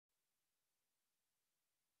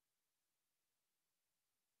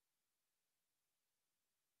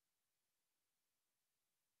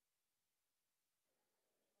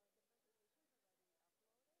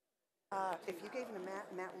If you gave him to Matt,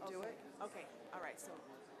 Matt will do it. Okay, all right, so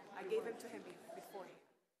I gave him to him before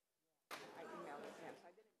I emailed it to him. So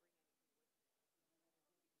I didn't.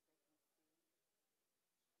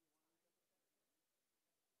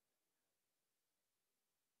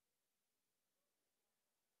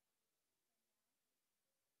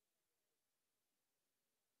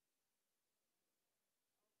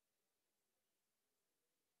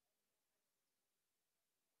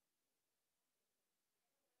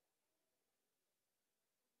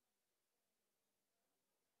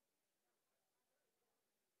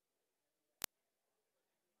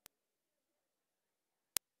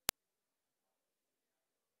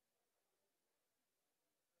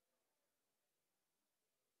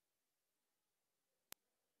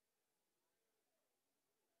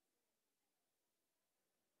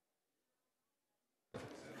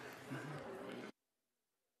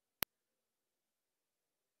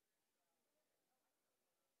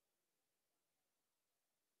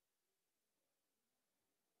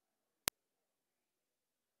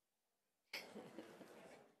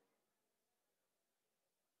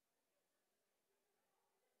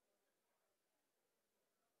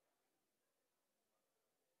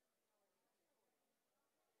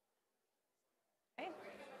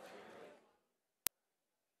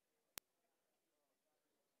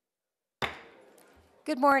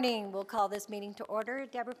 Good morning. We'll call this meeting to order.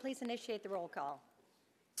 Deborah, please initiate the roll call.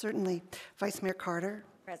 Certainly. Vice Mayor Carter.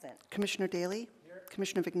 Present. Commissioner Daly. Here.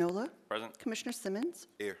 Commissioner Vignola. Present. Commissioner Simmons.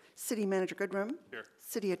 Here. City Manager Goodrum. Here.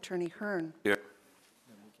 City Attorney Hearn. Here.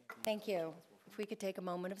 Thank you. If we could take a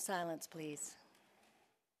moment of silence, please.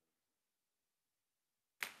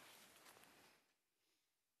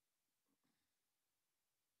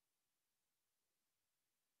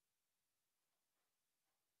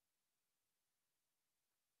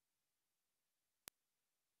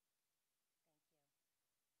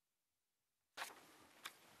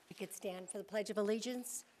 We could stand for the Pledge of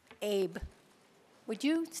Allegiance. Abe, would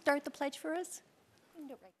you start the pledge for us? You can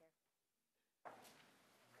do it right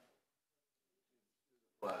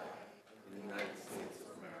there.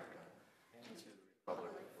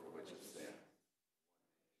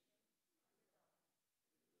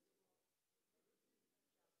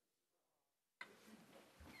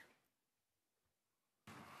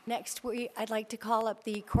 Next, I'd like to call up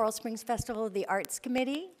the Coral Springs Festival of the Arts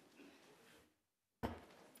Committee.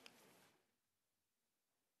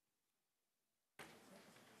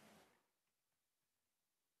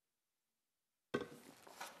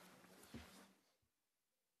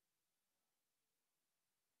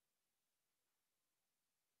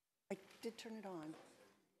 I did turn it on.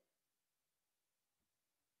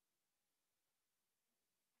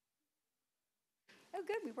 Oh,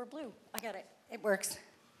 good, we were blue. I got it. It works.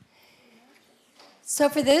 So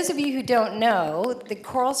for those of you who don't know, the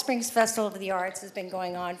Coral Springs Festival of the Arts has been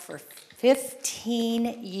going on for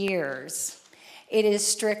 15 years. It is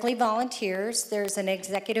strictly volunteers. There's an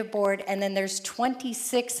executive board, and then there's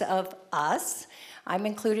 26 of us. I'm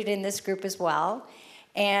included in this group as well.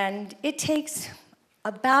 And it takes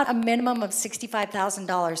about a minimum of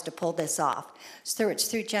 $65,000 to pull this off. So it's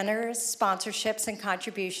through generous sponsorships and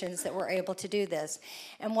contributions that we're able to do this.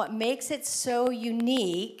 And what makes it so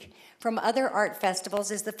unique from other art festivals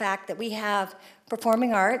is the fact that we have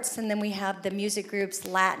performing arts, and then we have the music groups,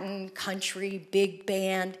 Latin, country, big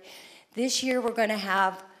band. This year we're going to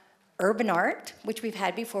have urban art, which we've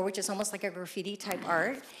had before, which is almost like a graffiti type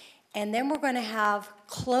art. And then we're going to have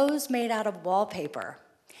clothes made out of wallpaper.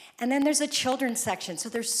 And then there's a children's section, so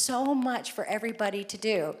there's so much for everybody to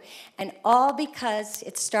do. And all because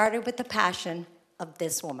it started with the passion of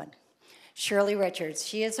this woman, Shirley Richards.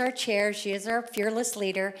 She is our chair, she is our fearless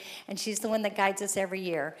leader, and she's the one that guides us every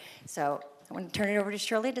year. So I want to turn it over to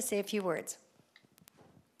Shirley to say a few words.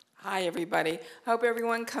 Hi, everybody. Hope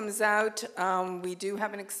everyone comes out. We do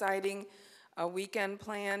have an exciting weekend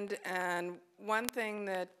planned, and one thing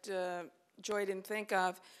that Joy didn't think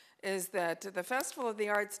of is that the Festival of the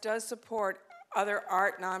Arts does support other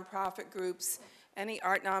art nonprofit groups. Any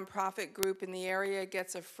art nonprofit group in the area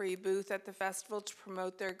gets a free booth at the festival to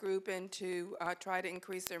promote their group and to try to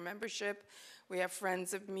increase their membership. We have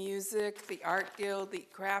Friends of Music, the Art Guild, the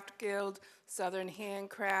Craft Guild, Southern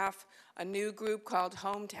Handcraft, a new group called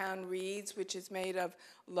Hometown Reads, which is made of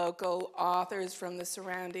local authors from the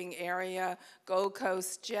surrounding area, Gold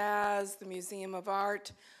Coast Jazz, the Museum of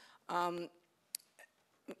Art.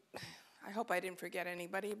 I hope I didn't forget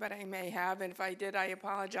anybody, but I may have, and if I did, I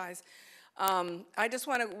apologize. I just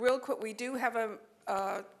want to, real quick, we do have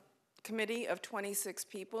a committee of 26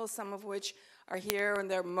 people, some of which are here, and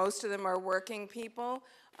most of them are working people.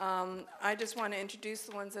 I just want to introduce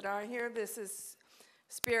the ones that are here. This is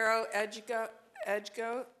Spiro Edgos.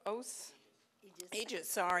 Aegis,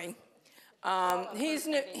 sorry. He's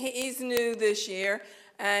new this year,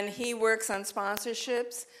 and he works on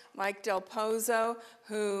sponsorships. Mike Del Pozo,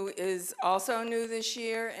 who is also new this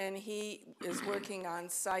year, and he is working on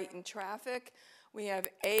site and traffic. We have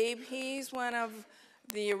Abe. He's one of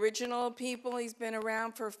the original people. He's been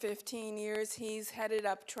around for 15 years. He's headed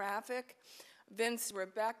up traffic. Vince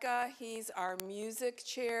Rebecca, he's our music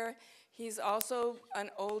chair. He's also an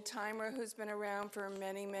old timer who's been around for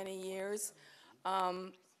many, many years.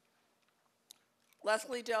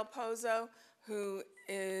 Leslie Del Pozo, who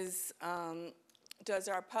is, does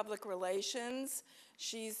our public relations.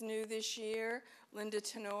 She's new this year. Linda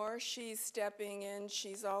Tenor, she's stepping in.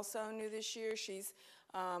 She's also new this year. She's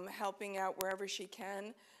helping out wherever she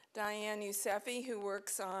can. Diane Yousefi, who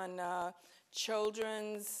works on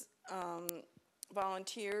children's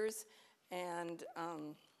volunteers, and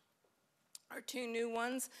our two new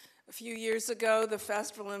ones. A few years ago, the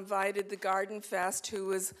festival invited the Garden Fest, who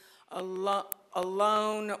was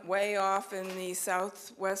alone way off in the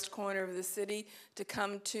southwest corner of the city, to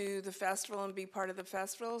come to the festival and be part of the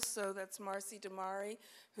festival. So that's Marcy Damari,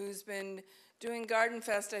 who's been doing Garden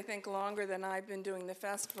Fest, I think, longer than I've been doing the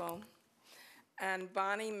festival. And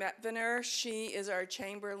Bonnie Metviner, she is our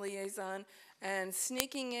chamber liaison. And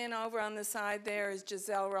sneaking in over on the side there is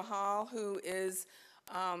Giselle Rahal, who is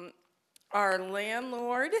our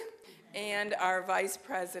landlord and our vice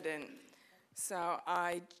president. So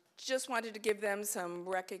I just wanted to give them some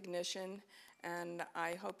recognition, and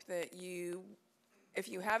I hope that you, if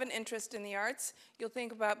you have an interest in the arts, you'll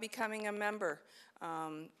think about becoming a member.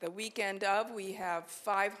 The weekend of, we have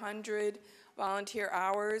 500 volunteer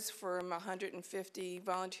hours from 150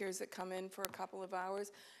 volunteers that come in for a couple of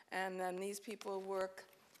hours, and then these people work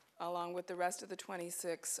along with the rest of the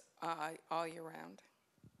 26 all year round.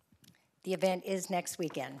 The event is next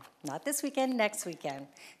weekend. Not this weekend, next weekend.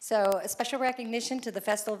 So a special recognition to the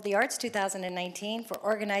Festival of the Arts 2019 for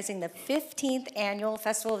organizing the 15th Annual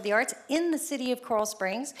Festival of the Arts in the city of Coral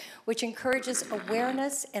Springs, which encourages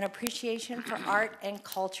awareness and appreciation for art and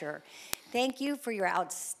culture. Thank you for your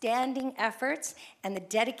outstanding efforts and the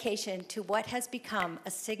dedication to what has become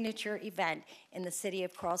a signature event in the city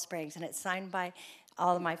of Coral Springs, and it's signed by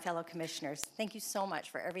all of my fellow commissioners. Thank you so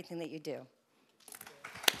much for everything that you do.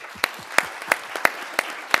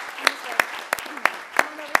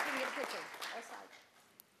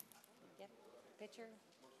 Picture.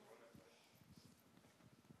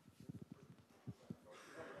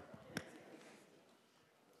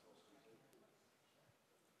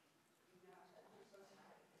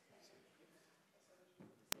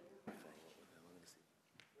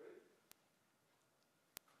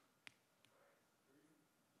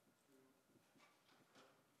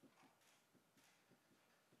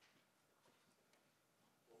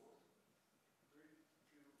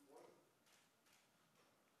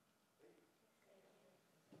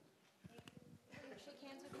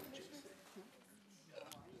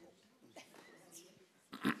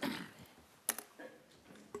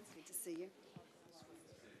 Good to see you.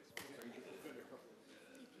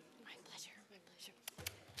 My pleasure, my pleasure.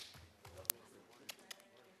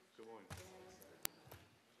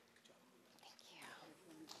 Thank you.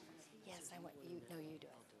 Yes, I want you, no, you do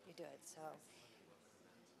it. You do it, so.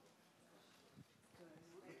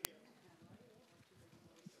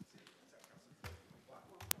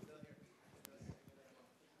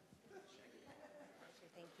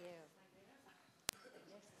 Thank you.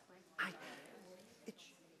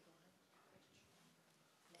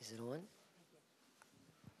 Is it on?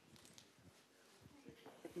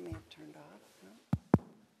 It may have turned off, no?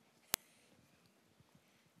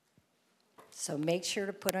 So make sure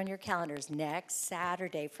to put on your calendars next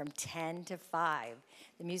Saturday from 10 to 5.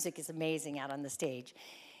 The music is amazing out on the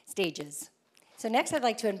stages. So next I'd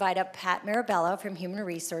like to invite up Pat Marabella from Human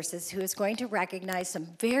Resources, who is going to recognize some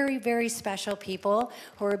very, very special people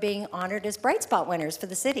who are being honored as Bright Spot winners for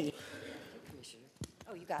the city.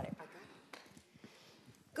 Oh, you got it.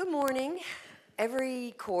 Good morning.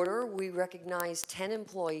 Every quarter, we recognize 10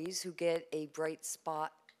 employees who get a Bright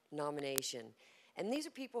Spot nomination. And these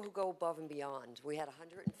are people who go above and beyond. We had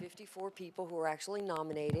 154 people who were actually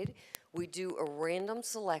nominated. We do a random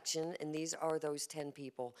selection, and these are those 10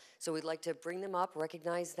 people. So we'd like to bring them up,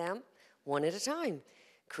 recognize them one at a time.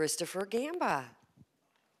 Christopher Gamba.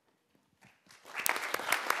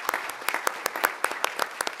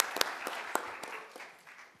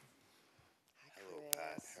 Hello,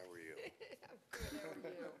 Pat. How are you?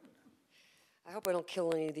 I hope I don't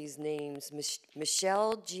kill any of these names.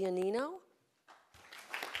 Michelle Giannino.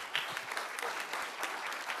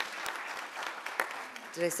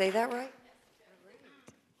 Did I say that right?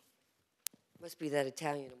 Must be that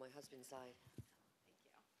Italian on my husband's side.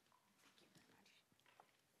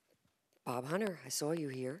 Bob Hunter, I saw you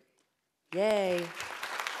here. Yay.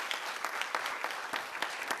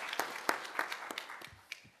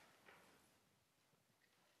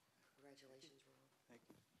 Congratulations, Ron. Thank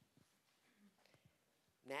you.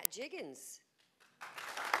 Matt Jiggins.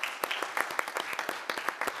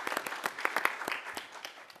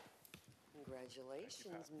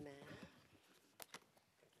 Congratulations, Matt.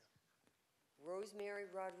 Rosemary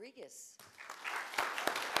Rodriguez.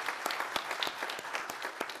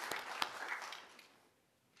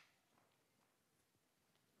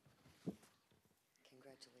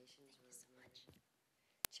 Congratulations, Rosemary.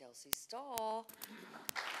 Chelsea Stahl.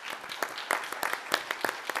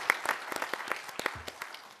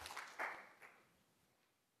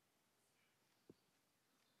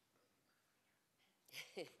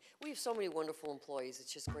 We have so many wonderful employees.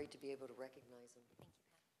 It's just great to be able to recognize them.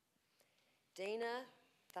 Dana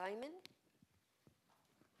Thyman.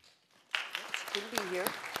 She couldn't be here.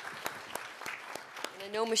 And I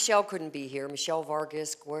know Michelle couldn't be here. Michelle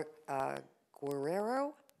Vargas Guerrero.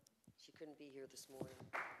 She couldn't be here this morning.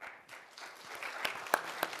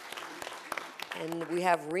 And we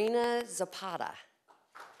have Rena Zapata.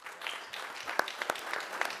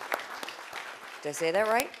 Did I say that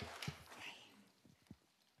right?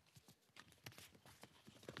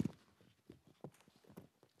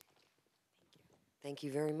 Thank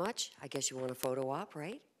you very much. I guess you want a photo op,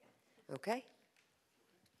 right? Okay.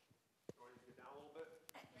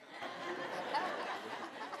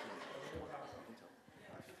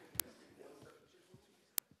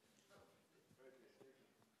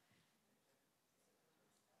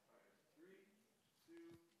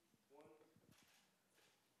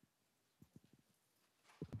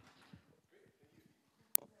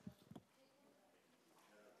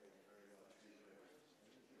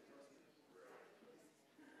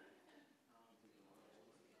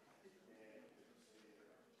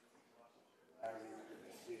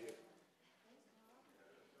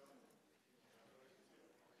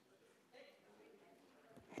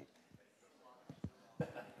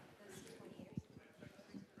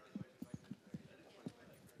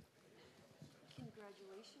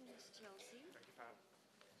 Congratulations, Chelsea.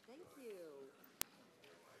 Thank you.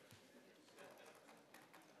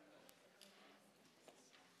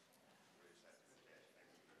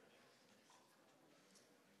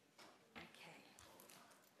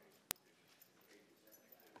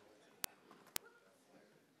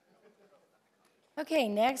 Okay,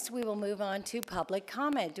 next we will move on to public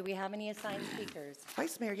comment. Do we have any assigned speakers?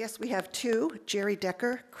 Vice Mayor, yes, we have two, Jerry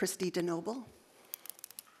Decker, Christy DeNoble.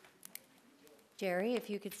 Jerry, if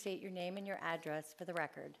you could state your name and your address for the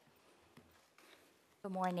record.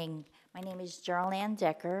 Good morning. My name is Gerald Ann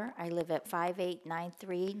Decker. I live at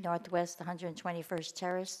 5893 Northwest 121st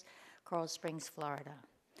Terrace, Coral Springs, Florida.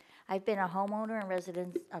 I've been a homeowner and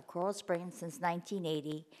resident of Coral Springs since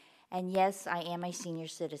 1980, and yes, I am a senior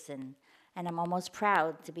citizen, and I'm almost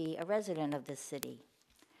proud to be a resident of this city.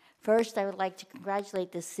 First, I would like to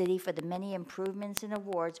congratulate the city for the many improvements and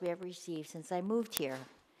awards we have received since I moved here.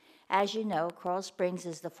 As you know, Coral Springs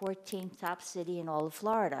is the 14th top city in all of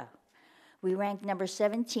Florida. We ranked number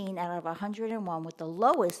 17 out of 101 with the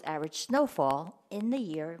lowest average snowfall in the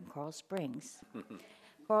year in Coral Springs.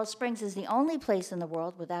 Coral Springs is the only place in the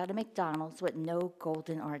world without a McDonald's with no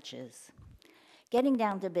golden arches. Getting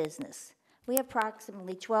down to business, we have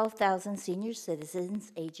approximately 12,000 senior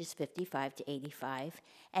citizens ages 55 to 85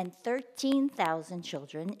 and 13,000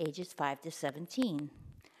 children ages 5 to 17.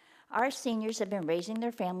 Our seniors have been raising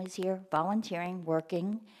their families here, volunteering,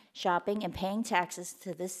 working, shopping, and paying taxes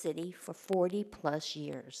to this city for 40 plus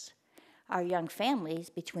years. Our young families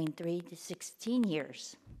between 3 to 16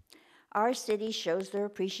 years. Our city shows their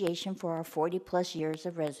appreciation for our 40 plus years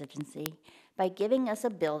of residency by giving us a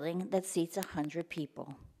building that seats 100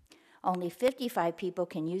 people. Only 55 people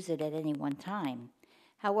can use it at any one time.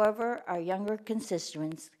 However, our younger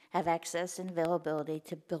constituents have access and availability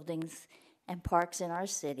to buildings and parks in our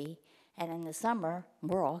city, and in the summer,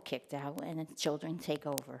 we're all kicked out and the children take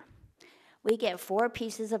over. We get 4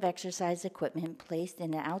 pieces of exercise equipment placed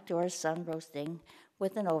in an outdoor sun roasting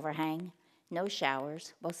with an overhang, no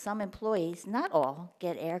showers, while some employees, not all,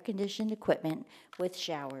 get air-conditioned equipment with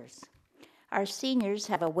showers. Our seniors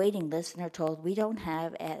have a waiting list and are told we don't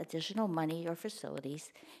have additional money or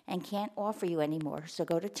facilities and can't offer you anymore, so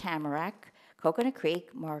go to Tamarack, Coconut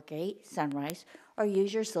Creek, Margate, Sunrise, or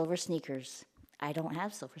use your silver sneakers. I don't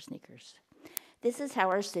have silver sneakers. This is how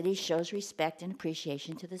our city shows respect and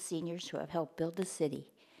appreciation to the seniors who have helped build the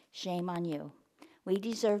city. Shame on you. We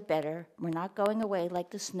deserve better. We're not going away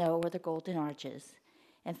like the snow or the golden arches.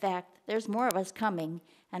 In fact, there's more of us coming,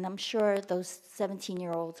 and I'm sure those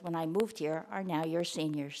 17-year-olds when I moved here are now your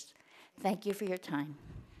seniors. Thank you for your time.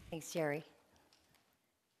 Thanks, Jerry.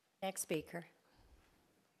 Next speaker.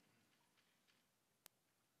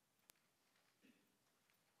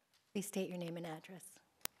 Please state your name and address.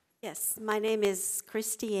 Yes, my name is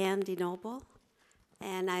Christy Ann DeNoble,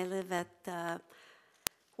 and I live at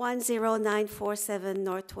 10947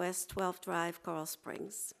 Northwest 12th Drive, Coral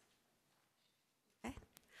Springs. Okay.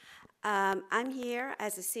 I'm here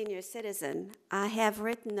as a senior citizen. I have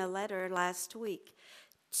written a letter last week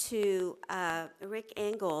to Rick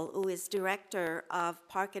Engel, who is Director of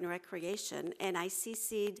Park and Recreation, and I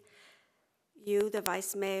CC'd you, the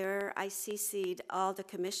Vice Mayor, I CC'd all the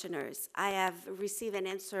commissioners. I have received an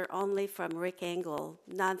answer only from Rick Engel,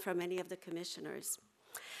 none from any of the commissioners.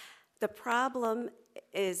 The problem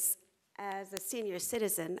is, as a senior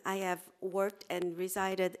citizen, I have worked and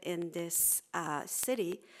resided in this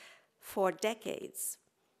city for decades.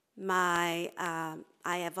 I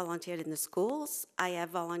have volunteered in the schools. I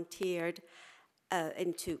have volunteered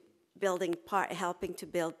into helping to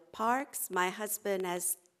build parks. My husband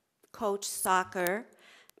has coached soccer,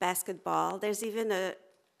 basketball. There's even a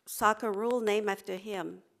soccer rule named after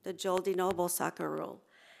him, the Joel DeNoble soccer rule.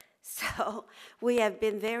 So we have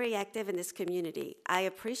been very active in this community. I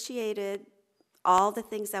appreciated all the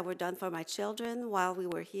things that were done for my children while we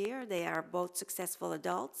were here. They are both successful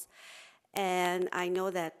adults. And I know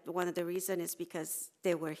that one of the reasons is because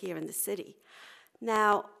they were here in the city.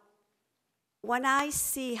 Now, when I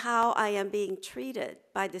see how I am being treated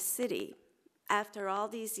by the city after all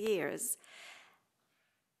these years,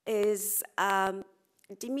 is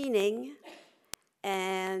demeaning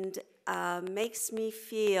and makes me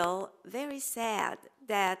feel very sad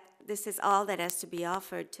that this is all that has to be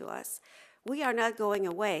offered to us. We are not going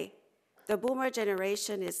away. The boomer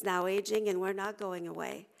generation is now aging, and we're not going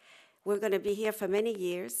away. We're going to be here for many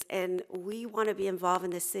years, and we want to be involved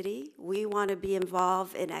in the city. We want to be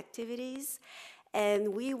involved in activities,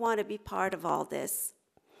 and we want to be part of all this.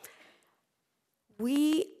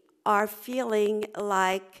 We are feeling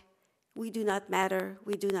like we do not matter,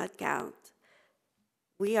 we do not count.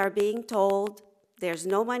 We are being told there's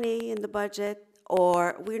no money in the budget,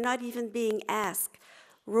 or we're not even being asked.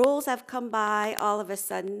 Rules have come by all of a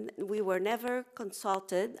sudden. We were never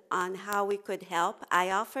consulted on how we could help.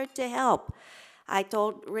 I offered to help. I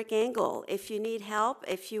told Rick Engel, if you need help,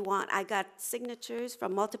 if you want, I got signatures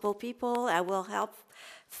from multiple people. I will help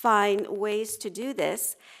find ways to do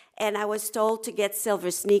this. And I was told to get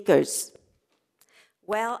silver sneakers.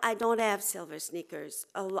 Well, I don't have silver sneakers.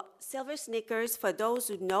 Silver sneakers, for those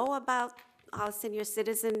who know about how senior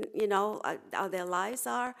citizen, how their lives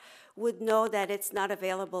are, would know that it's not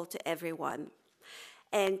available to everyone.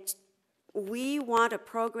 And we want a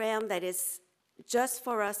program that is just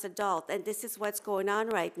for us adults, and this is what's going on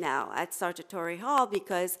right now at Sartori Hall,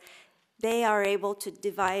 because they are able to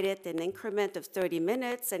divide it in an increment of 30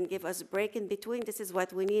 minutes and give us a break in between. This is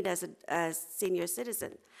what we need as senior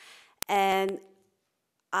citizen. And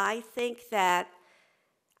I think that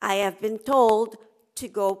I have been told to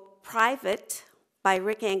go private by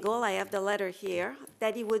Rick Engel. I have the letter here,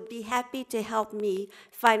 that he would be happy to help me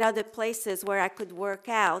find other places where I could work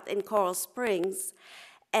out in Coral Springs.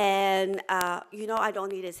 And, I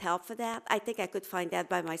don't need his help for that. I think I could find that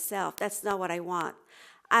by myself. That's not what I want.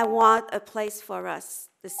 I want a place for us,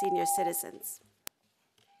 the senior citizens.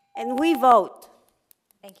 And we vote.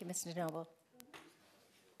 Thank you, Mr. Noble.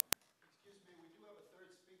 Excuse me, we do have a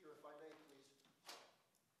third speaker, if I may, please.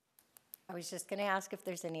 I was just going to ask if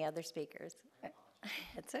there's any other speakers.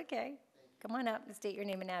 It's okay. Come on up and state your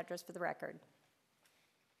name and address for the record.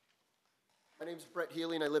 My name's Brett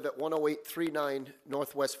Healy, and I live at 10839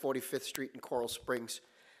 Northwest 45th Street in Coral Springs.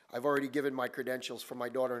 I've already given my credentials for my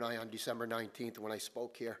daughter and I on December 19th when I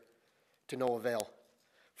spoke here, to no avail.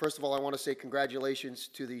 First of all, I want to say congratulations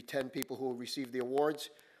to the 10 people who received the awards.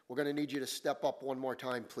 We're going to need you to step up one more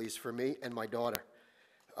time, please, for me and my daughter.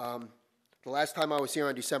 The last time I was here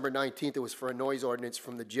on December 19th, it was for a noise ordinance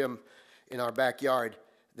from the gym in our backyard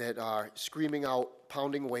that are screaming out,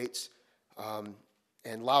 pounding weights,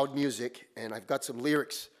 and loud music, and I've got some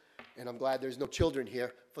lyrics, and I'm glad there's no children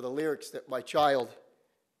here for the lyrics that my child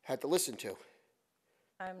had to listen to.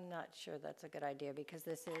 I'm not sure that's a good idea because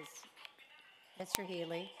this is Mr.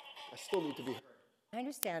 Healy. I still need to be heard. I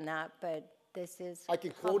understand that, but this is I can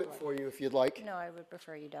quote it public. for you if you'd like. No, I would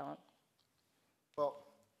prefer you don't. Well,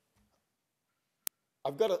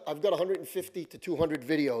 I've got 150 to 200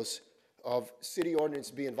 videos of city ordinance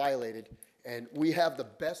being violated, and we have the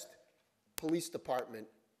best police department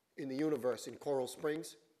in the universe in Coral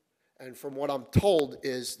Springs, And from what I'm told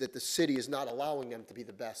is that the city is not allowing them to be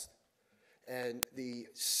the best. And the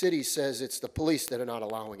city says it's the police that are not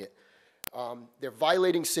allowing it. They're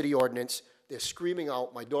violating city ordinance. They're screaming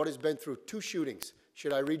out. My daughter's been through 2 shootings.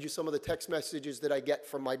 Should I read you some of the text messages that I get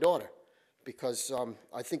from my daughter? Because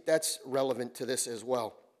I think that's relevant to this as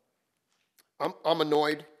well. I'm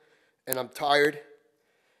annoyed and I'm tired.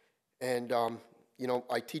 And, you know,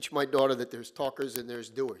 I teach my daughter that there's talkers and there's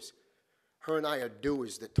doers. Her and I are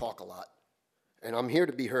doers that talk a lot. And I'm here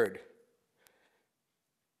to be heard.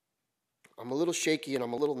 I'm a little shaky and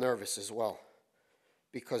I'm a little nervous as well,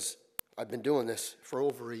 because I've been doing this for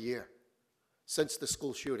over a year, since the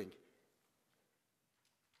school shooting.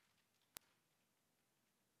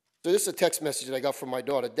 So this is a text message that I got from my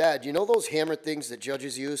daughter. Dad, you know those hammer things that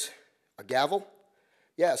judges use? A gavel?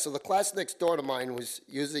 Yeah, so the class next door to mine was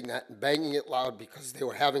using that and banging it loud because they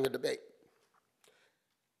were having a debate.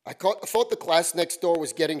 I thought the class next door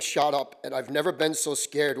was getting shot up, and I've never been so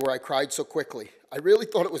scared where I cried so quickly. I really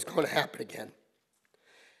thought it was going to happen again,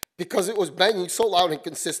 because it was banging so loud and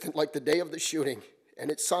consistent like the day of the shooting, and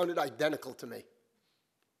it sounded identical to me.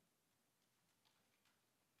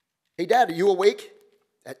 Hey, Dad, are you awake?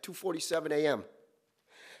 At 2:47 a.m.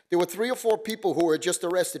 There were 3 or 4 people who were just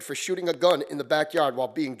arrested for shooting a gun in the backyard while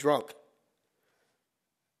being drunk.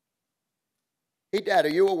 Hey, Dad, are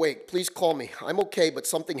you awake? Please call me. I'm okay, but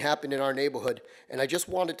something happened in our neighborhood, and I just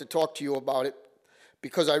wanted to talk to you about it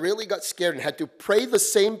because I really got scared and had to pray the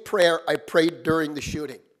same prayer I prayed during the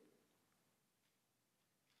shooting.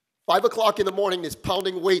 5 o'clock in the morning, there's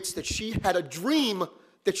pounding weights that she had a dream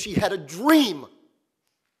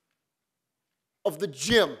of the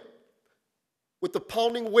gym with the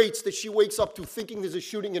pounding weights that she wakes up to thinking there's a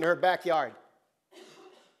shooting in her backyard.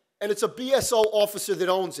 And it's a BSO officer that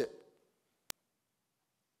owns it.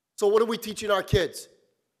 So what are we teaching our kids?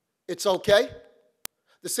 It's okay?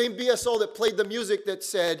 The same BSO that played the music that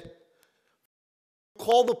said,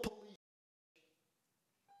 call the police.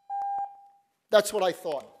 That's what I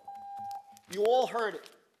thought. You all heard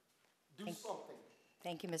it. Do something.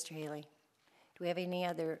 Thank you, Mr. Haley. Do we have any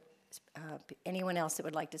other, anyone else that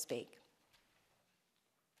would like to speak?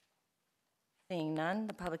 Seeing none,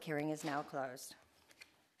 the public hearing is now closed.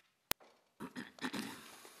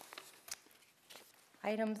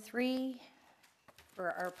 Item 3, for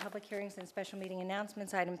our public hearings and special meeting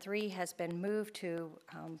announcements, item 3 has been moved to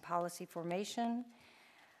policy formation.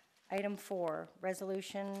 Item 4,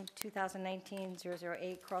 Resolution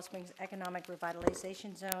 2019-008, Coral Springs Economic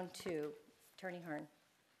Revitalization Zone 2. Attorney Hearn.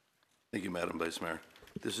 Thank you, Madam Vice Mayor.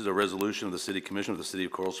 This is a resolution of the City Commission of the City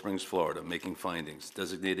of Coral Springs, Florida, making findings,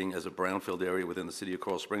 designating as a brownfield area within the City of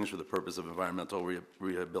Coral Springs for the purpose of environmental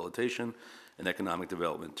rehabilitation and economic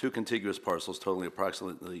development. 2 contiguous parcels totaling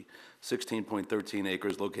approximately 16.13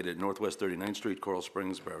 acres located at Northwest 39th Street, Coral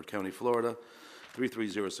Springs, Broward County, Florida,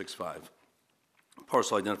 33065.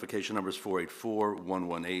 Parcel identification numbers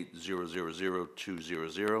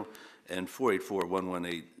 484-118-000-200 and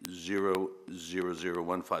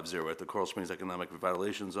 484-118-000-150 at the Coral Springs Economic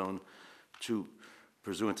Revitalization Zone,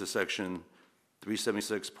 pursuant to Section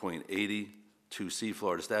 376.80(2C)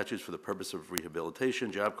 Florida statutes for the purpose of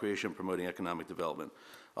rehabilitation, job creation, promoting economic development.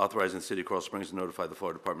 Authorizing the City of Coral Springs to notify the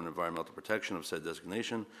Florida Department of Environmental Protection of said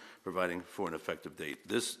designation, providing for an effective date.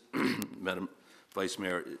 This, Madam Vice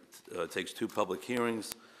Mayor, takes 2 public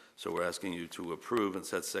hearings, so we're asking you to approve and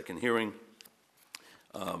set second hearing.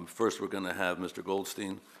 First, we're going to have Mr.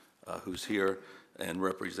 Goldstein, who's here and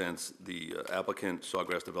represents the applicant,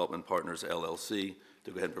 Sawgrass Development Partners, LLC,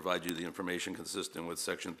 to go ahead and provide you the information consistent with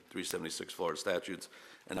Section 376 Florida statutes.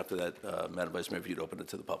 And after that, Madam Vice Mayor, if you'd open it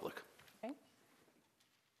to the public. Okay.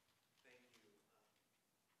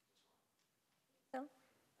 Thank you.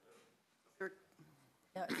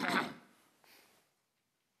 No, it's not.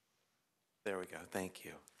 There we go. Thank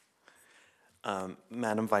you.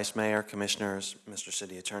 Madam Vice Mayor, Commissioners, Mr.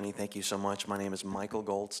 City Attorney, thank you so much. My name is Michael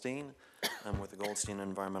Goldstein. I'm with the Goldstein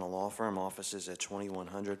Environmental Law Firm. Offices at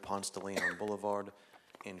 2100 Ponce de Leon Boulevard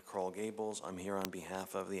in Coral Gables. I'm here on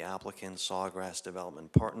behalf of the applicant, Sawgrass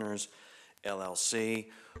Development Partners,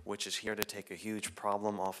 LLC, which is here to take a huge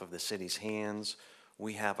problem off of the city's hands.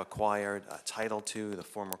 We have acquired title to the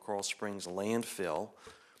former Coral Springs landfill,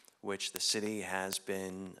 which the city has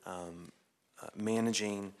been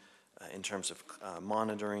managing in terms of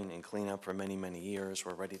monitoring and cleanup for many, many years.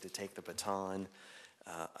 We're ready to take the baton,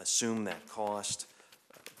 assume that cost,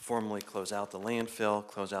 formally close out the landfill,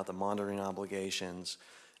 close out the monitoring obligations,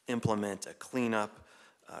 implement a cleanup,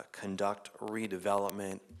 conduct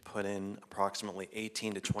redevelopment, put in approximately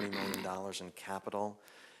 $18 to $20 million in capital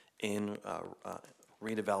in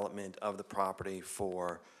redevelopment of the property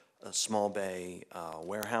for small bay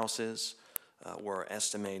warehouses. We're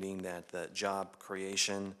estimating that the job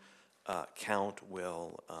creation count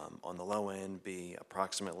will, on the low end, be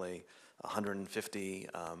approximately 150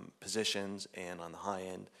 positions, and on the high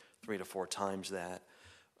end, 3 to 4 times that.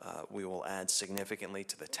 We will add significantly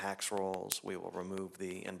to the tax rolls. We will remove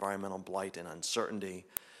the environmental blight and uncertainty.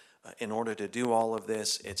 In order to do all of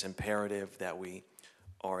this, it's imperative that we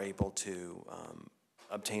are able to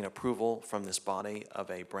obtain approval from this body of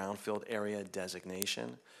a brownfield area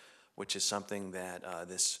designation, which is something that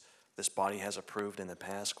this body has approved in the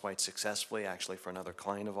past quite successfully, actually for another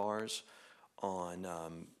client of ours on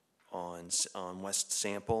West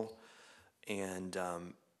Sample. And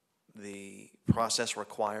the process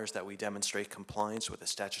requires that we demonstrate compliance with the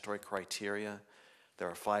statutory criteria. There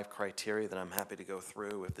are 5 criteria that I'm happy to go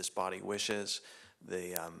through if this body wishes.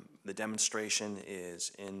 The demonstration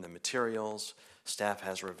is in the materials. Staff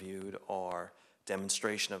has reviewed our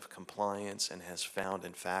demonstration of compliance and has found,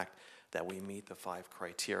 in fact, that we meet the 5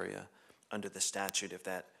 criteria. Under the statute, if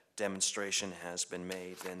that demonstration has been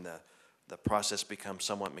made, then the process becomes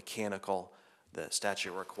somewhat mechanical. The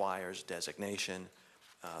statute requires designation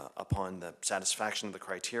upon the satisfaction of the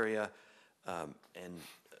criteria. And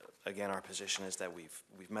again, our position is that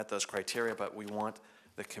we've met those criteria, but we want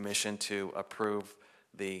the commission to approve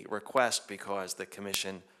the request because the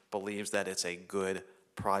commission believes that it's a good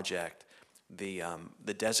project. The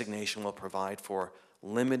designation will provide for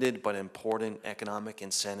limited but important economic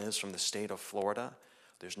incentives from the state of Florida.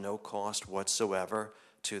 There's no cost whatsoever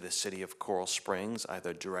to the city of Coral Springs,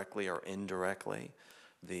 either directly or indirectly.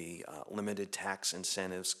 The limited tax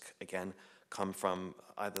incentives, again, come from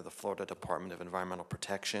either the Florida Department of Environmental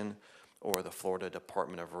Protection or the Florida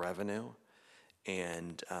Department of Revenue.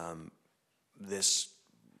 And this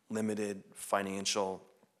limited financial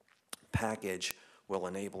package will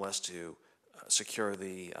enable us to secure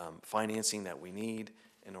the financing that we need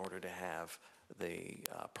in order to have the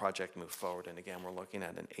project move forward. And again, we're looking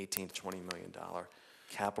at an $18 to $20 million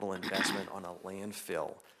capital investment on a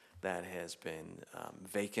landfill that has been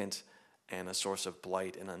vacant and a source of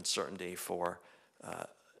blight and uncertainty for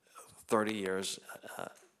 30 years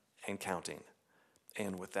and counting.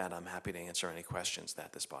 And with that, I'm happy to answer any questions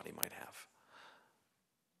that this body might have.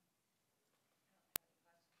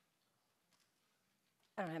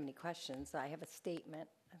 I don't have any questions. I have a statement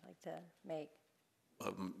I'd like to make.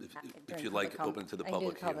 If you'd like, open to the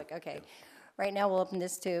public. Public, okay. Yeah. Right now, we'll open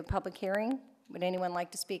this to public hearing. Would anyone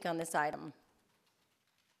like to speak on this item?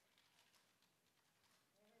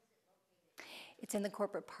 It's in the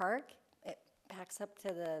corporate park. It backs up to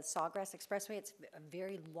the Sawgrass Expressway. It's a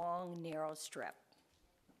very long, narrow strip.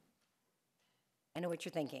 I know what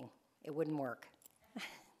you're thinking. It wouldn't work.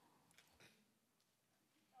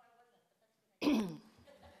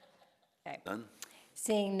 Okay. Done?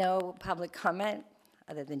 Seeing no public comment,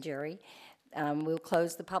 other than Jerry, we'll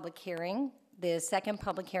close the public hearing. The second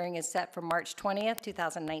public hearing is set for March 20th,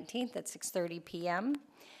 2019 at 6:30 p.m.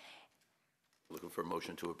 Looking for a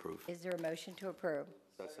motion to approve. Is there a motion to approve?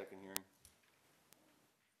 Is that second hearing?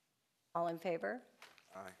 All in favor?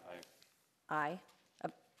 Aye.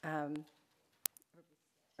 Aye.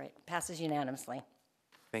 Right, passes unanimously.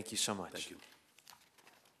 Thank you so much. Thank you.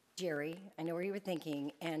 Jerry, I know where you were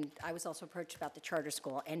thinking, and I was also approached about the charter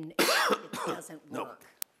school, and it doesn't work.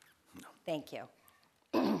 No. Thank you.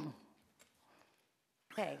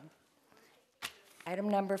 Okay. Item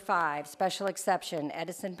number 5, special exception,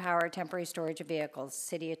 Edison Power temporary storage of vehicles.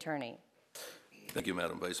 City Attorney. Thank you,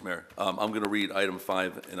 Madam Vice Mayor. I'm going to read item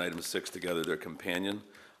 5 and item 6 together. They're companion.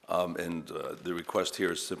 The request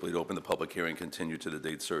here is simply to open the public hearing, continue to the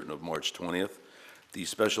date certain of March 20th. The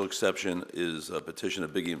special exception is a petition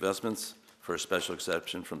of Biggie Investments for a special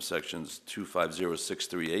exception from sections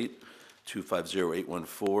 250638,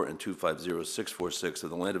 250814, and 250646 of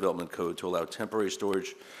the Land Development Code to allow temporary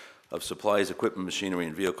storage of supplies, equipment, machinery,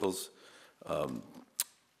 and vehicles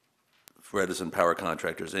for Edison Power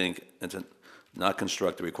Contractors, Inc., and to not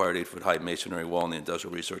construct the required 8-foot-high masonry wall in the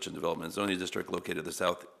Industrial Research and Development Zoning District located at the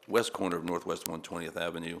southwest corner of Northwest 120th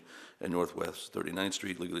Avenue and Northwest 39th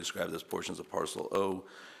Street, legally described as portions of Parcel O,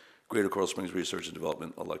 Greater Coral Springs Research and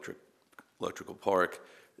Development Electrical Park.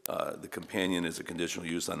 The companion is a conditional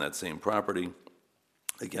use on that same property.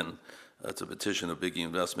 Again, it's a petition of Biggie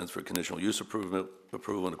Investments for conditional use approval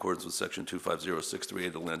in accordance with Section 250638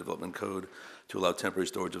 of the Land Development Code to allow temporary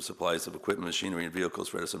storage of supplies of equipment, machinery, and vehicles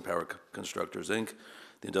for Edison Power Constructors, Inc.,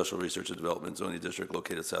 the Industrial Research and Development Zoning District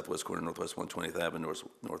located at southwest corner, Northwest 120th Avenue,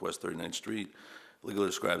 Northwest 39th Street, legally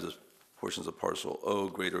described as portions of Parcel O,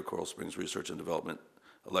 Greater Coral Springs Research and Development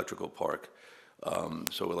Electrical Park.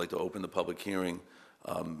 So we'd like to open the public hearing.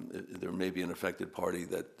 There may be an affected party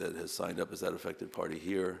that has signed up. Is that affected party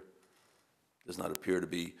here? Does not appear to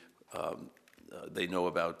be. They know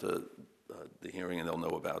about the hearing, and they'll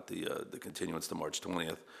know about the continuance to March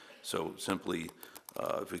 20th. So simply,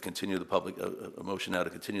 if we continue the public, a motion now to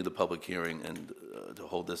continue the public hearing and to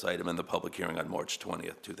hold this item in the public hearing on March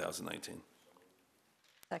 20th, 2019.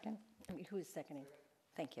 Second? Who is seconding?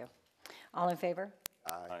 Thank you. All in favor?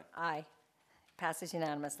 Aye. Aye. Passes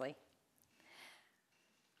unanimously.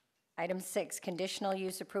 Item 6, conditional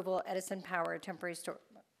use approval, Edison Power, temporary store,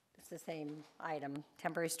 it's the same item,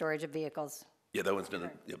 temporary storage of vehicles. Yeah, that one's been,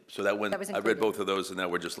 yep. So that one, That was I read included. both of those, and now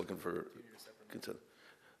we're just looking for consent.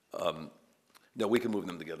 No, we can move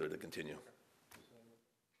them together to continue.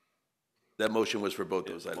 That motion was for both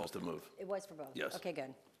those items to move. It was for both? Yes. Okay,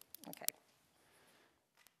 good. Okay.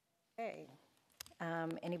 Okay.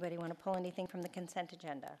 Anybody want to pull anything from the consent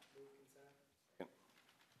agenda?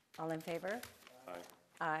 All in favor? Aye.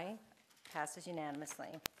 Aye. Passes unanimously.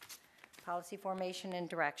 Policy formation and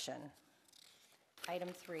direction. Item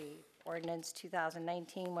 3, ordinance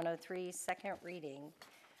 2019-103, second reading.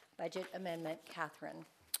 Budget amendment, Catherine.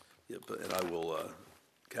 Yeah, and I will,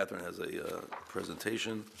 Catherine has a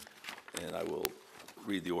presentation, and I will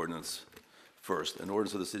read the ordinance first. An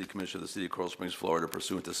ordinance of the City Commission of the City of Coral Springs, Florida,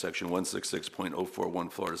 pursuant to Section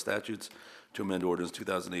 166.041 Florida statutes, to amend ordinance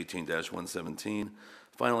 2018-117,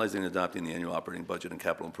 finalizing and adopting the annual operating budget and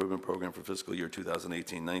capital improvement program for fiscal year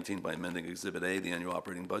 2018-19 by amending Exhibit A, the annual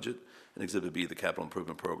operating budget, and Exhibit B, the capital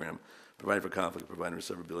improvement program, providing for conflict, providing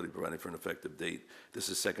for severability, providing for an effective date. This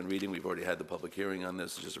is second reading. We've already had the public hearing on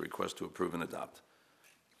this. It's just a request to approve and adopt.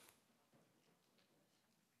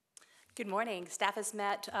 Good morning. Staff has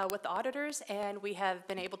met with the auditors, and we have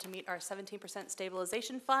been able to meet our 17%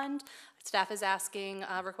 stabilization fund. Staff is asking,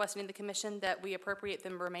 requesting the commission that we appropriate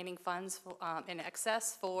the remaining funds in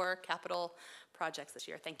excess for capital projects this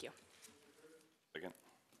year. Thank you. Second.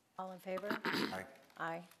 All in favor? Aye.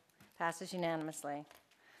 Aye. Passes unanimously.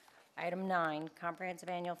 Item 9, comprehensive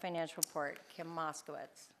annual financial report. Kim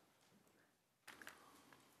Moskowitz.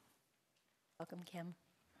 Welcome, Kim.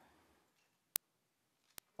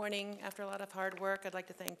 Morning. After a lot of hard work, I'd like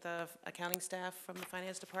to thank the accounting staff from the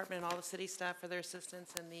finance department and all the city staff for their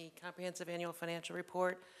assistance in the comprehensive annual financial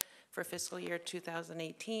report for fiscal year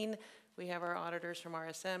 2018. We have our auditors from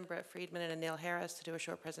RSM, Brett Friedman and Anil Harris, to do a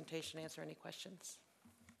short presentation and answer any questions.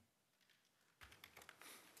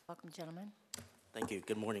 Welcome, gentlemen. Thank you.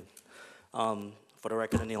 Good morning. For the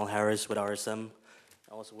record, Anil Harris with RSM.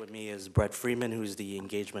 Also with me is Brett Freeman, who's the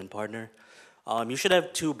engagement partner. You should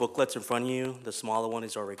have two booklets in front of you. The smaller one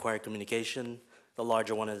is our required communication. The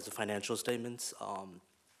larger one is the financial statements.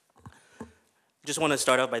 Just want to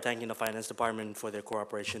start out by thanking the finance department for their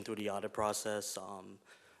cooperation through the audit process.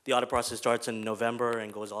 The audit process starts in November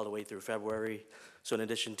and goes all the way through February. So in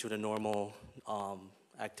addition to the normal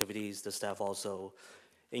activities, the staff also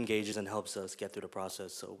engages and helps us get through the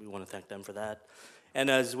process. So we want to thank them for that. And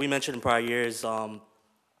as we mentioned in prior years,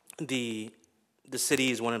 the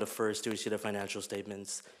city is one of the first to issue their financial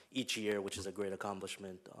statements each year, which is a great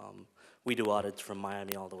accomplishment. We do audits from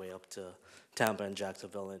Miami all the way up to Tampa and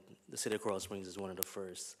Jacksonville, and the city of Coral Springs is one of the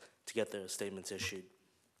first to get their statements issued.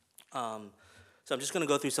 So I'm just going to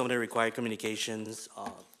go through some of the required communications.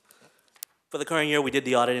 For the current year, we did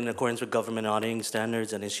the audit in accordance with government auditing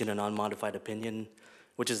standards and issued an unmodified opinion,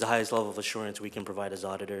 which is the highest level of assurance we can provide as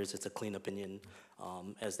auditors. It's a clean opinion,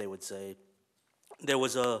 as they would say. There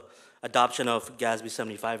was a adoption of GASB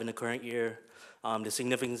 75 in the current year. The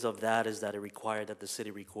significance of that is that it required that the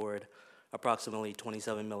city record approximately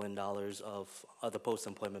 $27 million of other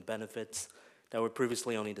post-employment benefits that were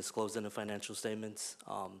previously only disclosed in the financial statements.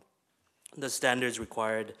 The standards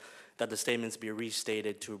required that the statements be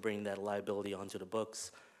restated to bring that liability onto the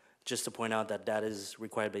books. Just to point out that that is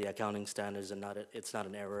required by the accounting standards and it's not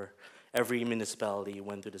an error. Every municipality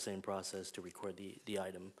went through the same process to record the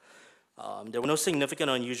item. There were no significant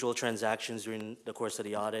unusual transactions during the course of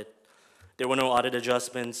the audit. There were no audit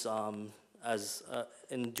adjustments during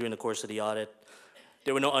the course of the audit.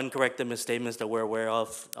 There were no uncorrected misstatements that we're aware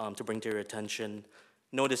of to bring to your attention.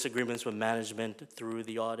 No disagreements with management through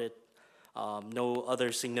the audit. No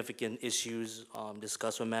other significant issues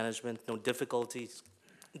discussed with management. No difficulties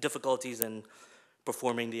in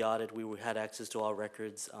performing the audit. We had access to all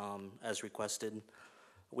records as requested.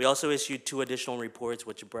 We also issued 2 additional reports,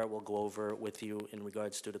 which Brett will go over with you in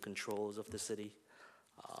regards to the controls of the city.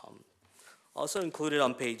 Also included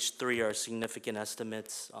on page 3 are significant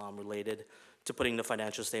estimates related to putting the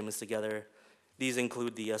financial statements together. These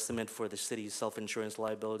include the estimate for the city's self-insurance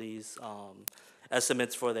liabilities,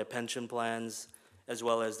 estimates for their pension plans, as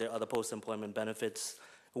well as their other post-employment benefits,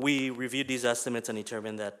 We reviewed these estimates and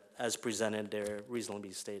determined that, as presented, they're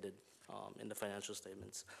reasonably stated in the financial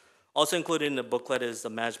statements. Also included in the booklet is the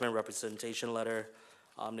management representation letter.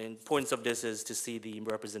 The importance of this is to see the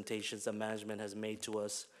representations that management has made to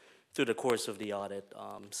us through the course of the audit,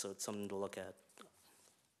 so it's something to look at.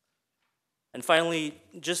 And finally,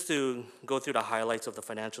 just to go through the highlights of the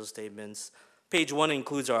financial statements, page 1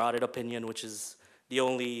 includes our audit opinion, which is the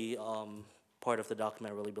only part of the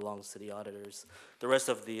document really belongs to the auditors. The rest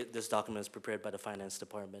of this document is prepared by the finance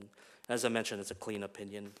department. As I mentioned, it's a clean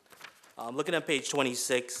opinion. Looking at page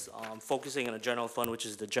 26, focusing on the general fund, which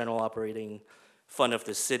is the general operating fund of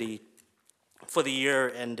the city. For the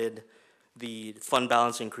year ended, the fund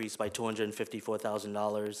balance increased by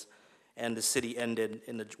 $254,000, and the city ended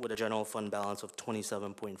with a general fund balance of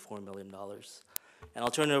 $27.4 million. And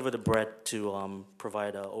I'll turn it over to Brett to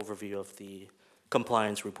provide an overview of the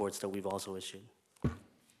compliance reports that we've also issued. All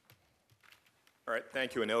right,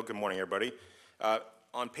 thank you, Anil. Good morning, everybody.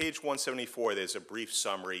 On page 174, there's a brief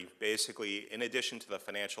summary. Basically, in addition to the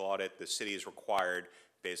financial audit, the city is required,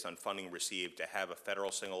 based on funding received, to have a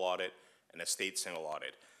federal single audit and a state single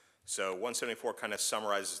audit. So 174 kind of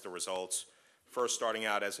summarizes the results. First, starting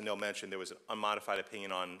out, as Anil mentioned, there was an unmodified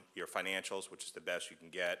opinion on your financials, which is the best you can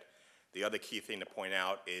get. The other key thing to point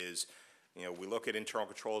out is, we look at internal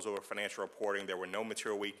controls over financial reporting. There were no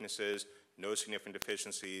material weaknesses, no significant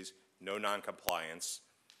deficiencies, no non-compliance.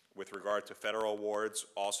 With regard to federal awards,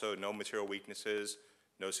 also no material weaknesses,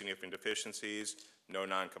 no significant deficiencies, no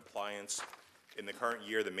non-compliance. In the current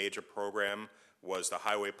year, the major program was the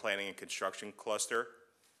Highway Planning and Construction Cluster.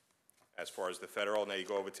 As far as the federal, now you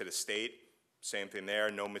go over to the state, same thing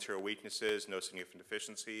there, no material weaknesses, no significant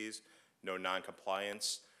deficiencies, no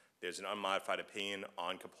non-compliance. There's an unmodified opinion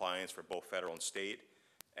on compliance for both federal and state,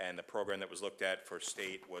 and the program that was looked at for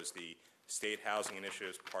state was the State Housing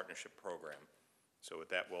Initiatives Partnership Program. So with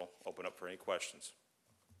that, we'll open up for any questions.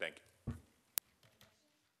 Thank you.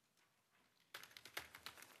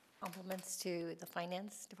 Compliments to the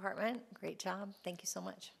finance department. Great job. Thank you so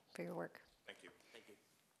much for your work. Thank you. Thank you.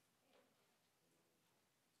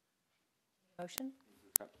 Motion?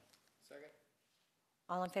 Second.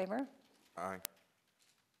 All in favor? Aye.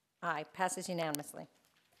 Aye. Passes unanimously.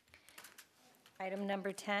 Item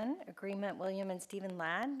number 10, agreement William and Stephen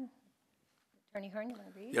Ladd. Attorney Hearn, you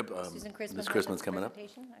want to read? Yep, Susan Chrisman Ms. has Chrisman's the coming up.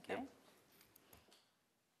 presentation. Okay.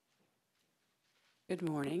 Good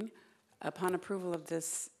morning. Upon approval of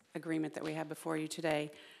this agreement that we have before you today,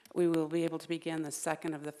 we will be able to begin the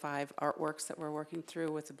second of the 5 artworks that we're working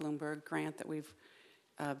through with the Bloomberg grant that we've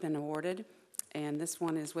been awarded. And this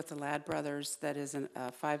one is with the Ladd Brothers, that is a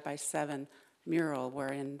 5x7 mural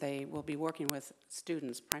wherein they will be working with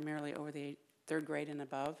students, primarily over the 3rd grade and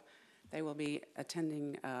above. They will be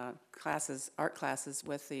attending art classes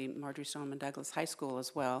with the Marjorie Stoneman Douglas High School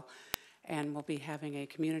as well, and we'll be having a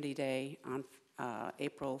community day on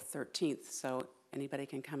April 13th, so anybody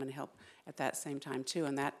can come and help at that same time too.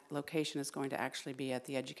 And that location is going to actually be at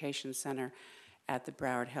the Education Center at the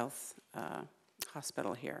Broward Health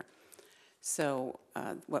Hospital here. So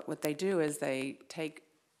what they do is they take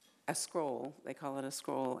a scroll, they call it a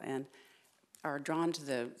scroll, and are drawn to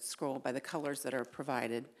the scroll by the colors that are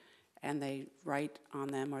provided, and they write on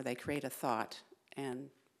them or they create a thought, and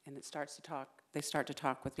it starts to talk. They start to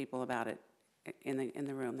talk with people about it in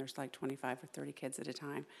the room. There's like 25 or 30 kids at a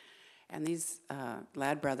time, and these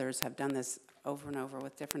Ladd brothers have done this over and over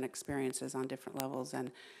with different experiences on different levels,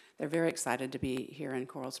 and they're very excited to be here in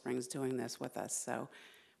Coral Springs doing this with us. So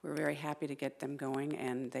we're very happy to get them going,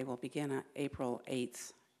 and they will begin on April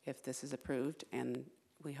 8th if this is approved, and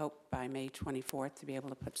we hope by May 24th to be able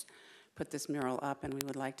to put this mural up, and we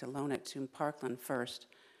would like to loan it to Parkland first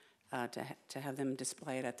to have them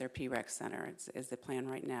display it at their PREC Center is the plan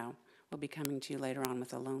right now. We'll be coming to you later on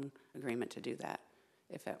with a loan agreement to do that,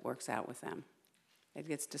 if it works out with them. It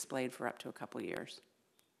gets displayed for up to a couple years.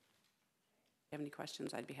 If you have any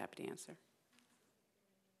questions, I'd be happy to answer.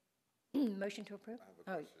 Motion to approve?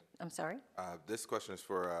 Oh, I'm sorry? This question is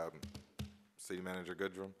for City Manager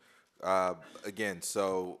Goodrum. Again,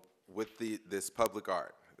 so with this public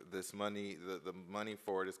art, this money, the money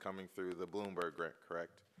for it is coming through the Bloomberg grant,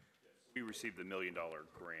 correct? We received the $1 million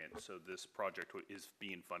grant, so this project is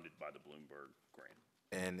being funded by the Bloomberg grant.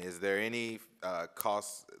 And is there any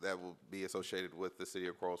costs that will be associated with the City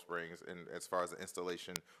of Coral Springs and as far as the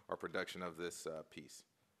installation or production of this piece?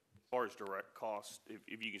 As far as direct costs,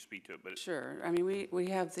 if you can speak to it, but Sure. I mean, we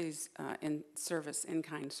have these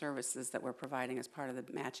in-kind services that we're providing as part of the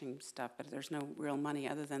matching stuff, but there's no real money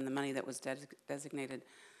other than the money that was designated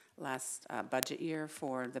last budget year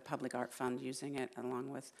for the Public Art Fund using it, along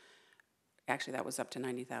with, actually that was up to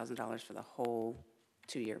 $90,000 for the whole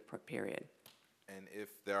 2-year period. And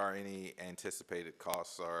if there are any anticipated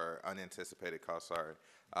costs or unanticipated costs,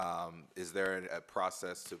 is there a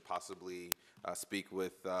process to possibly speak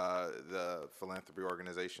with the philanthropy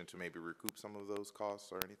organization to maybe recoup some of those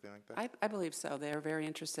costs or anything like that? I believe so. They are very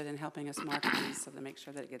interested in helping us market these so to make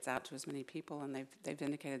sure that it gets out to as many people, and they've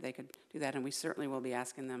indicated they could do that, and we certainly will be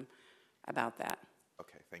asking them about that.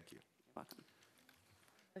 Okay, thank you. You're welcome.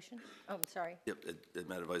 Motion? Oh, I'm sorry. Yep,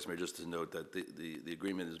 Madam Vice Mayor, just to note that the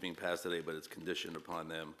agreement is being passed today, but it's conditioned upon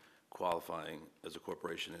them qualifying as a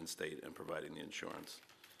corporation in state and providing the insurance.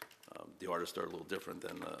 The artists are a little different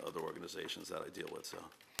than other organizations that I deal with, so.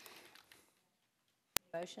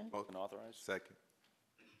 Motion? Motion authorized. Second.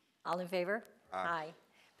 All in favor? Aye.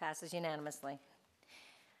 Passes unanimously.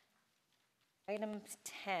 Item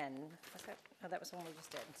 10, was that, oh, that was the one we just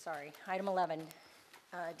did, sorry. Item 11,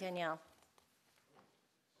 Danielle.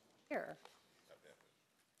 Here.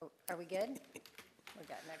 Oh, are we good? We're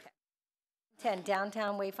good, okay. 10,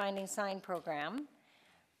 Downtown Wayfinding Sign Program.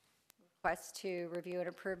 Request to review and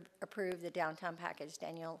approve the downtown package.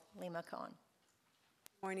 Danielle Lima Cohen.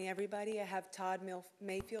 Morning, everybody. I have Todd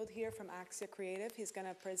Mayfield here from Axia Creative. He's going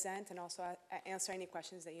to present and also answer any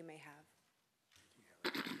questions that you may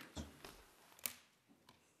have.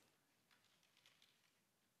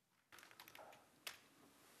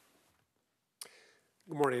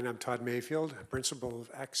 Good morning. I'm Todd Mayfield, principal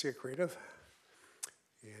of Axia Creative,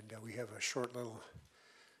 and we have a short little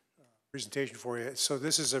presentation for you. So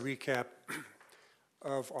this is a recap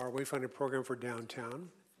of our Wayfinder program for downtown.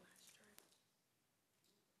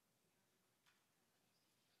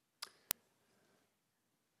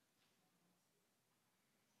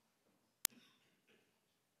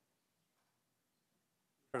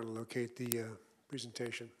 Trying to locate the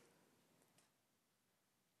presentation.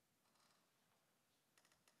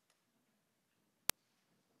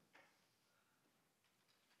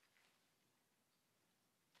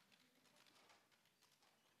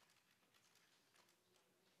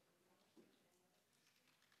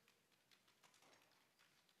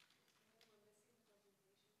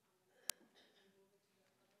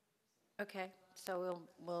 Okay, so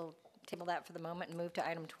we'll table that for the moment and move to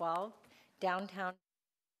item 12, downtown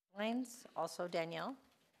lines, also Danielle.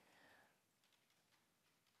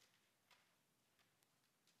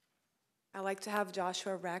 I'd like to have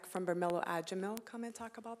Joshua Reck from Bermelo Agimil come and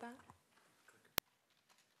talk about that.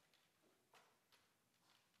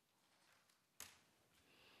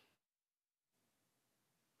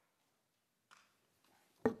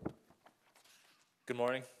 Good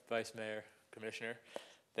morning, Vice Mayor, Commissioner.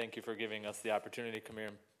 Thank you for giving us the opportunity to come here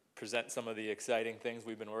and present some of the exciting things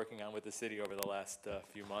we've been working on with the city over the last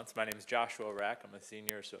few months. My name is Joshua Rack. I'm a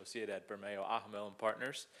senior associate at Bermeo Agimil and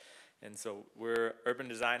Partners. And so we're urban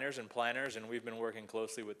designers and planners, and we've been working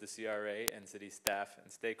closely with the CRA and city staff and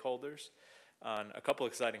stakeholders on a couple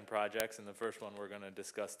exciting projects. And the first one we're going to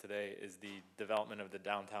discuss today is the development of the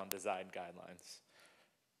downtown design guidelines.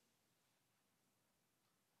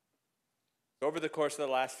 Over the course of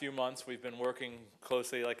the last few months, we've been working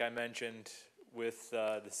closely, like I mentioned, with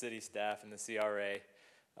the city staff and the CRA,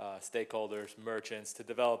 stakeholders, merchants, to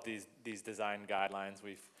develop these design guidelines.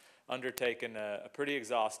 We've undertaken a pretty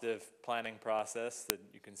exhaustive planning process that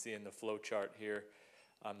you can see in the flow chart here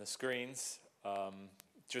on the screens.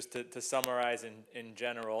 Just to summarize in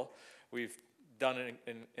general, we've done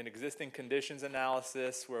an existing conditions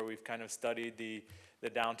analysis where we've kind of studied the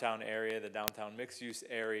downtown area, the downtown mixed-use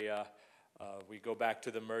area. We go back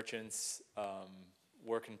to the merchants'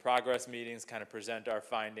 work in progress meetings, kind of present our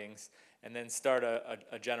findings, and then start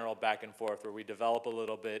a general back and forth where we develop a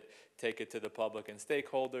little bit, take it to the public and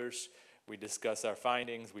stakeholders, we discuss our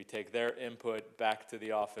findings, we take their input back to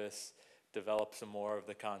the office, develop some more of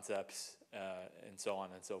the concepts, and so on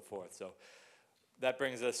and so forth. So that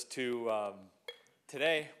brings us to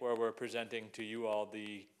today, where we're presenting to you all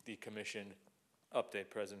the commission update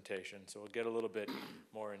presentation. So we'll get a little bit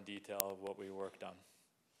more in detail of what we worked on.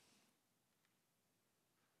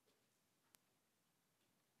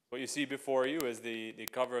 What you see before you is the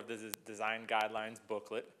cover of the Design Guidelines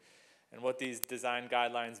booklet. And what these Design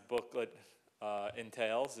Guidelines booklet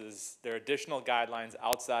entails is there are additional guidelines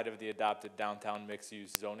outside of the adopted downtown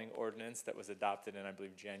mixed-use zoning ordinance that was adopted in, I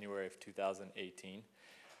believe, January of 2018.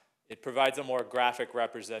 It provides a more graphic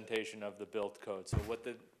representation of the build code. So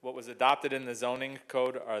what was adopted in the zoning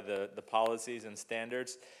code are the policies and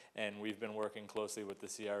standards, and we've been working closely with the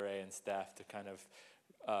CRA and staff to kind of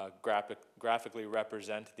graphically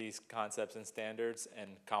represent these concepts and standards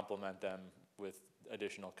and complement them with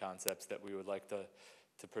additional concepts that we would like to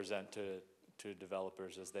present to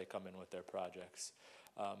developers as they come in with their projects.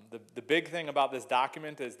 The big thing about this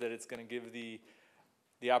document is that it's going to give the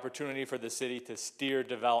the opportunity for the city to steer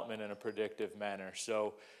development in a predictive manner.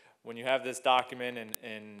 So when you have this document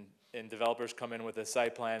and developers come in with a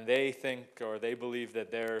site plan, they think or they believe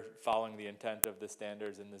that they're following the intent of the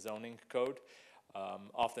standards in the zoning code.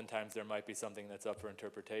 Oftentimes there might be something that's up for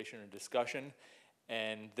interpretation or discussion,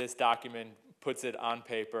 and this document puts it on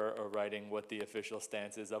paper or writing what the official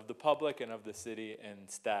stance is of the public and of the city and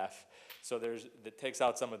staff. So it takes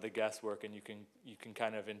out some of the guesswork, and you can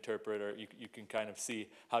kind of interpret, or you can kind of see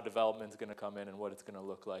how development's going to come in and what it's going to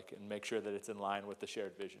look like, and make sure that it's in line with the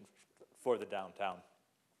shared vision for the downtown.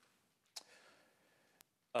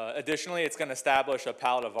 Additionally, it's going to establish a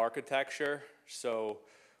palette of architecture, so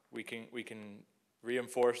we can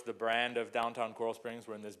reinforce the brand of downtown Coral Springs.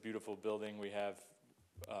 We're in this beautiful building we have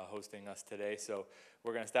hosting us today. So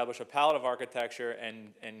we're going to establish a palette of architecture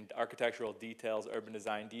and architectural details, urban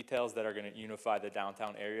design details that are going to unify the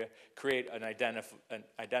downtown area, create an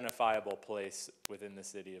identifiable place within the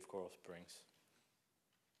city of Coral Springs.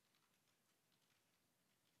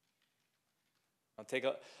 I'll take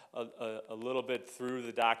a little bit through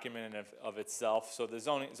the document of itself. So the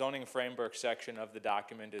zoning framework section of the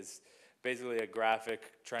document is basically a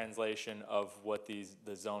graphic translation of what the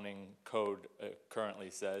zoning code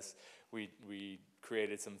currently says. We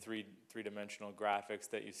created some three-dimensional graphics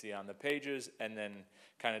that you see on the pages, and then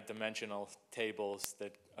kind of dimensional tables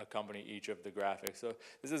that accompany each of the graphics. So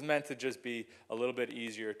this is meant to just be a little bit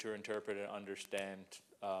easier to interpret and understand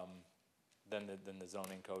than the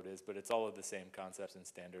zoning code is, but it's all of the same concepts and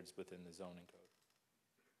standards within the zoning code.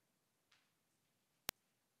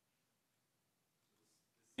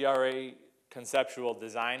 CRA conceptual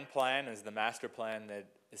design plan is the master plan that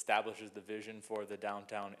establishes the vision for the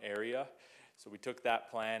downtown area. So we took that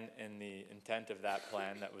plan and the intent of that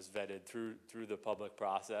plan that was vetted through the public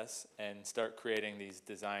process and start creating these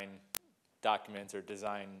design documents or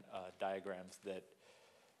design diagrams that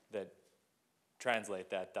translate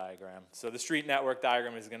that diagram. So the street network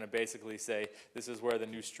diagram is going to basically say this is where the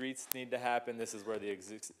new streets need to happen, this is where the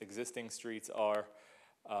existing streets are.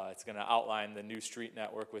 It's going to outline the new street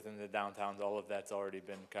network within the downtowns. All of that's already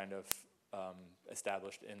been kind of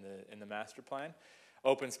established in the master plan.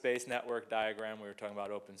 Open space network diagram, we were talking about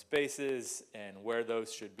open spaces and where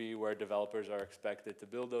those should be, where developers are expected to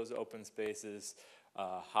build those open spaces,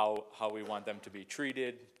 how we want them to be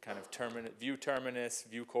treated, kind of view terminus,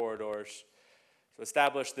 view corridors. So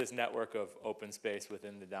establish this network of open space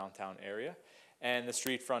within the downtown area. And the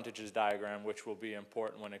street frontages diagram, which will be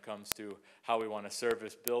important when it comes to how we want to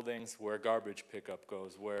service buildings, where garbage pickup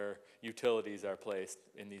goes, where utilities are placed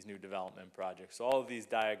in these new development projects. So all of these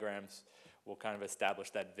diagrams will kind of establish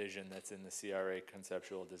that vision that's in the CRA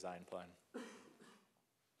conceptual design plan.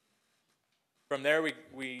 From there,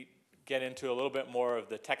 we get into a little bit more of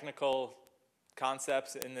the technical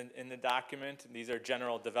concepts in the document. These are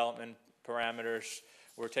general development parameters.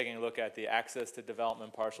 We're taking a look at the access to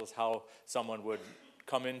development parcels, how someone would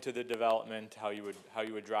come into the development, how you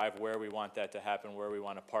would drive, where we want that to happen, where we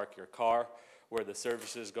want to park your car, where the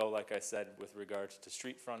services go, like I said, with regards to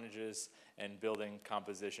street frontages and building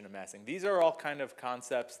composition and massing. These are all kind of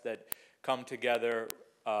concepts that come together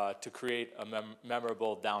to create a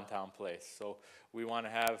memorable downtown place. So we want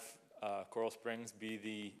to have Coral Springs be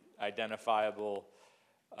the identifiable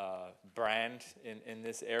brand in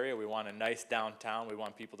this area. We want a nice downtown. We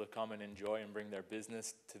want people to come and enjoy and bring their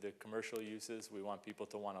business to the commercial uses. We want people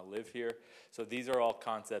to want to live here. So these are all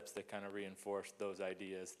concepts that kind of reinforce those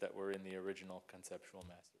ideas that were in the original conceptual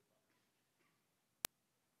master.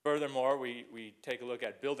 Furthermore, we take a look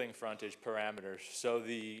at building frontage parameters. So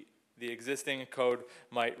the existing code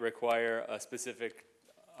might require a specific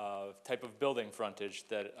type of building frontage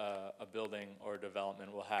that a building or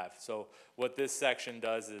development will have. So what this section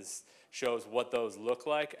does is shows what those look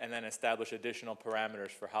like and then establish additional parameters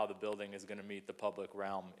for how the building is going to meet the public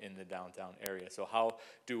realm in the downtown area. So how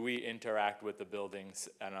do we interact with the buildings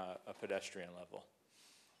on a pedestrian level?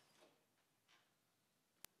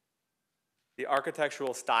 The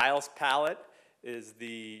architectural styles palette is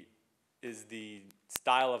the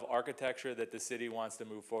style of architecture that the city wants to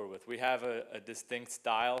move forward with. We have a distinct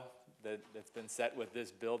style that's been set with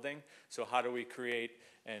this building. So how do we create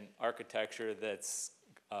an architecture that's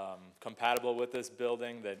compatible with this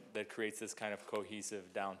building that creates this kind of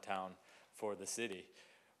cohesive downtown for the city?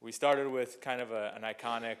 We started with kind of an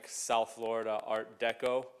iconic South Florida Art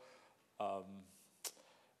Deco,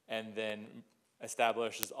 and then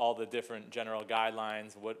establishes all the different general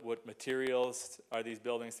guidelines, what materials are these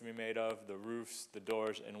buildings to be made of, the roofs, the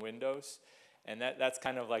doors, and windows. And that's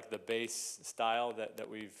kind of like the base style that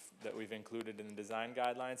we've included in the design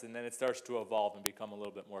guidelines, and then it starts to evolve and become a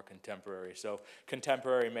little bit more contemporary. So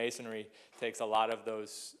contemporary masonry takes a lot of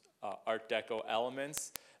those Art Deco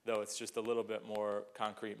elements, though it's just a little bit more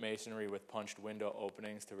concrete masonry with punched window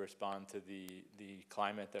openings to respond to the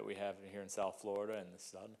climate that we have here in South Florida and the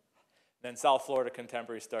sun. Then South Florida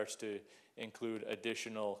contemporary starts to include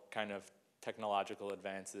additional kind of technological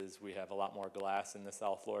advances. We have a lot more glass in the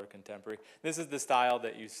South Florida contemporary. This is the style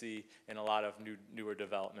that you see in a lot of newer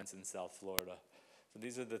developments in South Florida. So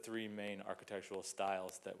these are the three main architectural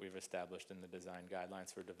styles that we've established in the design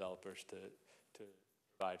guidelines for developers to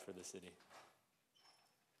provide for the city.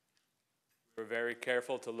 We're very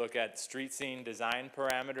careful to look at street scene design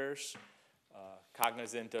parameters,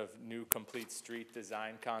 cognizant of new complete street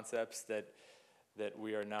design concepts that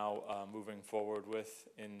we are now moving forward with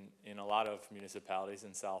in a lot of municipalities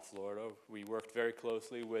in South Florida. We worked very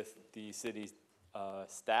closely with the city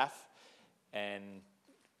staff and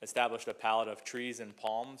established a palette of trees and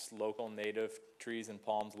palms, local native trees and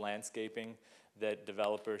palms landscaping that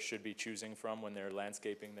developers should be choosing from when they're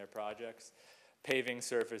landscaping their projects. Paving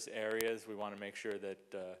surface areas, we want to make sure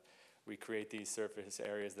that we create these surface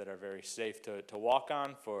areas that are very safe to walk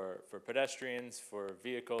on for pedestrians, for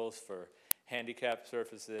vehicles, for handicap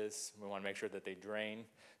surfaces. We want to make sure that they drain,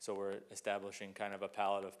 so we're establishing kind of a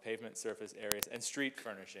palette of pavement surface areas and street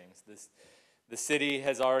furnishings. The city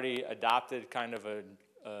has already adopted kind of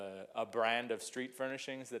a brand of street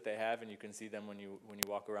furnishings that they have, and you can see them when you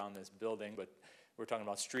walk around this building, but we're talking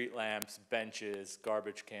about street lamps, benches,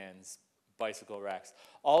 garbage cans, bicycle racks.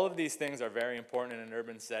 All of these things are very important in an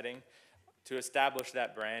urban setting to establish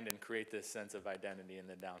that brand and create this sense of identity in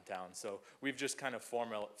the downtown. So we've just kind of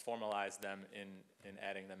formalized them in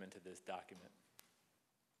adding them into this document.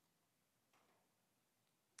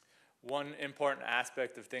 One important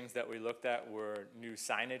aspect of things that we looked at were new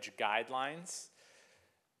signage guidelines.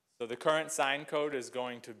 So the current sign code is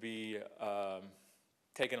going to be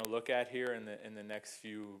taken a look at here in the next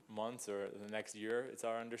few months or the next year, it's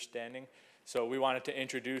our understanding. So we wanted to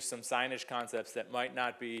introduce some signage concepts that might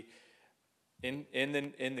not be in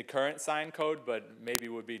the current sign code, but maybe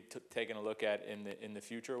would be taken a look at in the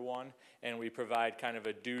future one. And we provide kind of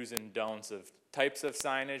a do's and don'ts of types of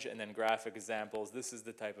signage and then graphic examples. This is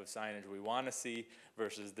the type of signage we want to see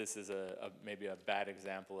versus this is maybe a bad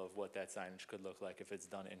example of what that signage could look like if it's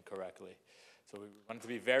done incorrectly. So we wanted to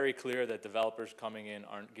be very clear that developers coming in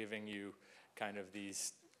aren't giving you kind of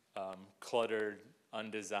these cluttered,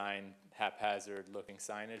 undesigned, haphazard looking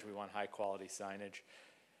signage. We want high quality signage.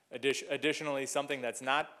 Additionally, something that's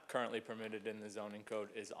not currently permitted in the zoning code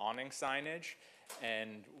is awning signage,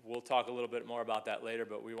 and we'll talk a little bit more about that later,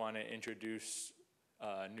 but we want to introduce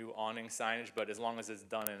new awning signage, but as long as it's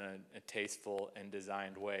done in a tasteful and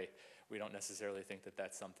designed way. We don't necessarily think that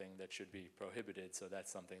that's something that should be prohibited, so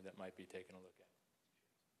that's something that might be taken a look at.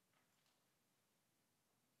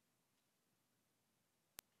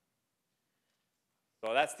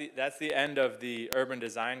 So that's the end of the urban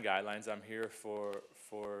design guidelines. I'm here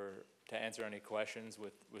to answer any questions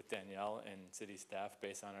with Danielle and city staff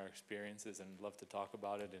based on our experiences, and love to talk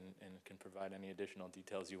about it and can provide any additional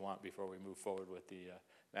details you want before we move forward with the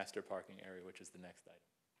master parking area, which is the next item.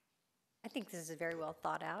 I think this is very well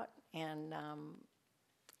thought out, and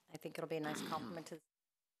I think it'll be a nice compliment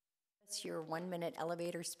to your 1-minute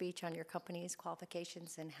elevator speech on your company's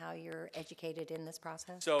qualifications and how you're educated in this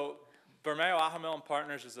process. So Bermeo Ahamil and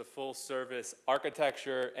Partners is a full-service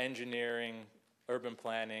architecture, engineering, urban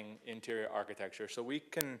planning, interior architecture. So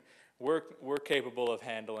we're capable of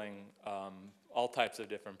handling all types of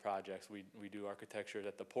different projects. We do architecture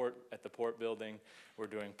at the port building. We're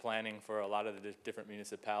doing planning for a lot of the different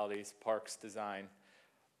municipalities, parks design.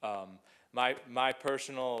 My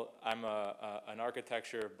personal, I'm an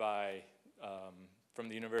architecture from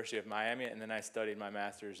the University of Miami, and then I studied my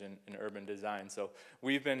master's in urban design. So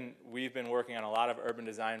we've been working on a lot of urban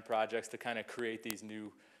design projects to kind of create these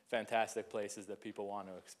new fantastic places that people want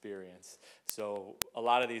to experience. So a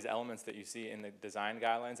lot of these elements that you see in the design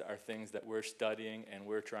guidelines are things that we're studying, and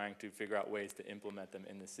we're trying to figure out ways to implement them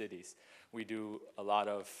in the cities. We do a lot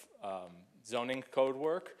of zoning code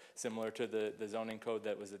work, similar to the zoning code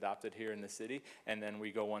that was adopted here in the city, and then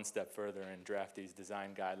we go one step further and draft these design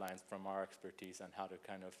guidelines from our expertise on how to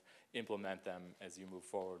kind of implement them as you move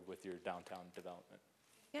forward with your downtown development.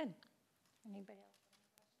 Good. Anybody else?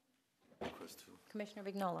 Chris, too. Commissioner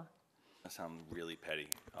Vignola. I sound really petty.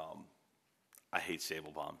 I hate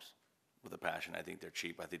stable bombs with a passion. I think they're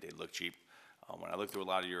cheap. I think they look cheap. When I look through a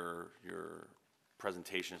lot of your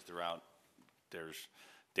presentations throughout, there's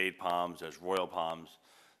date palms, there's royal palms,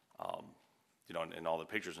 you know, and all the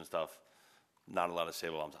pictures and stuff. not a lot of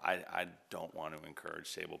sable palms. I don't want to encourage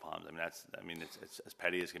sable palms. I mean, it's as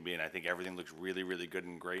petty as can be, and I think everything looks really, really good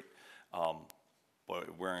and great.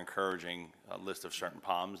 But we're encouraging a list of certain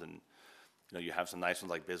palms, and you have some nice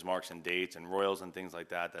ones like Bismarcks and Dates and Royals and things like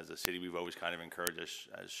that. As a city, we've always kind of encouraged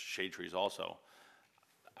as shade trees also.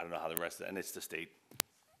 I don't know how the rest of it, and it's the state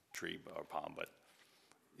tree or palm, but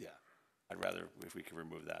yeah, I'd rather, if we could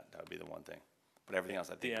remove that, that would be the one thing. But everything else,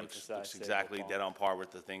 I think, looks exactly dead on par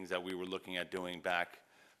with the things that we were looking at doing back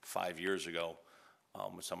 5 years ago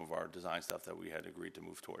with some of our design stuff that we had agreed to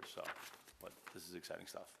move towards. So, but this is exciting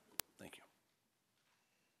stuff. Thank you.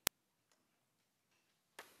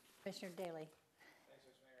 Commissioner Daley.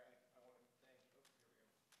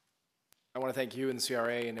 I want to thank you and the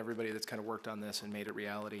CRA and everybody that's kind of worked on this and made it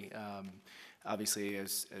reality. Obviously,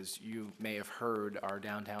 as you may have heard, our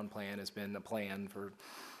downtown plan has been a plan for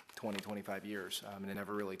 20, 25 years, and it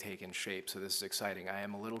never really taken shape, so this is exciting. I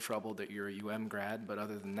am a little troubled that you're a UM grad, but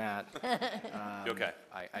other than that, Okay.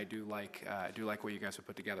 I do like what you guys have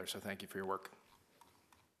put together, so thank you for your work.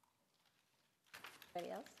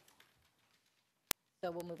 Anybody else?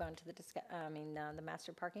 So we'll move on to the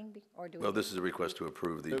master parking, or do we? Well, this is a request to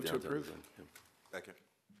approve the Move to downtown approve. design. Yeah. Second.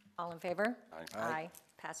 All in favor? Aye. Aye.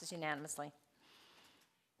 Passes unanimously.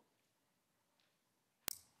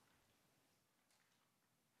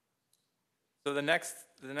 So the next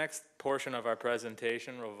portion of our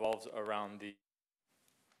presentation revolves around the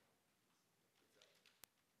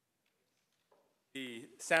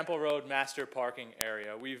Sample Road Master Parking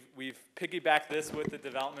Area. We've piggybacked this with the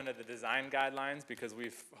development of the design guidelines because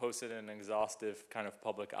we've hosted an exhaustive kind of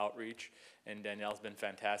public outreach, and Danielle's been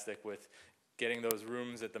fantastic with getting those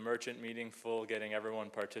rooms at the merchant meeting full, getting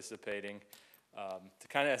everyone participating to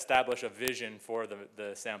kind of establish a vision for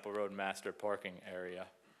the Sample Road Master Parking Area.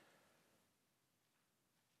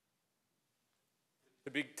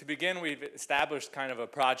 To begin, we've established kind of a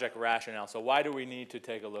project rationale. So why do we need to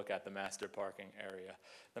take a look at the master parking area?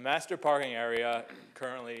 The master parking area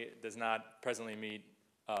currently does not presently meet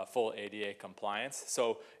full ADA compliance.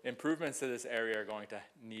 So improvements to this area are going to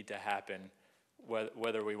need to happen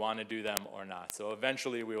whether we want to do them or not. So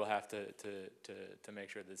eventually we will have to make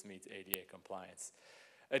sure this meets ADA compliance.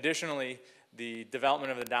 Additionally, the development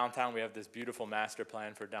of the downtown, we have this beautiful master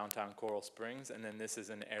plan for downtown Coral Springs, and then this is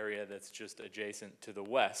an area that's just adjacent to the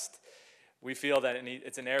west. We feel that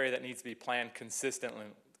it's an area that needs to be planned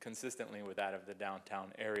consistently with that of the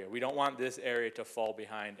downtown area. We don't want this area to fall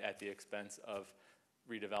behind at the expense of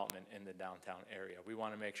redevelopment in the downtown area. We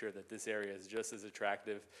want to make sure that this area is just as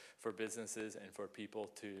attractive for businesses and for people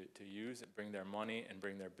to use and bring their money and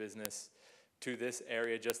bring their business to this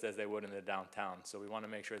area just as they would in the downtown. So we want to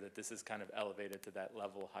make sure that this is kind of elevated to that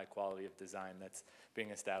level of high quality of design that's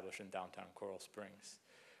being established in downtown Coral Springs.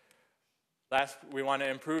 Last, we want to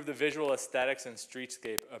improve the visual aesthetics and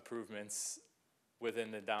streetscape improvements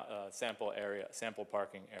within the sample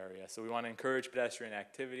parking area. So we want to encourage pedestrian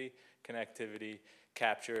activity, connectivity,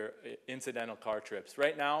 capture incidental car trips.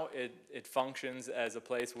 Right now, it functions as a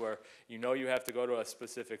place where you know you have to go to a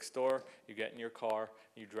specific store, you get in your car,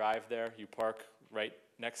 you drive there, you park right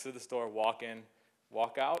next to the store, walk in,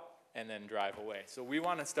 walk out, and then drive away. So we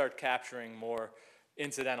want to start capturing more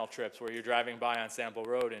incidental trips where you're driving by on Sample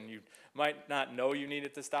Road and you might not know you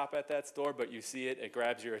needed to stop at that store, but you see it, it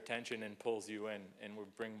grabs your attention and pulls you in, and will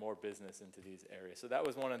bring more business into these areas. So that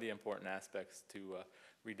was one of the important aspects to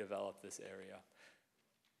redevelop this area.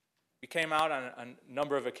 We came out on a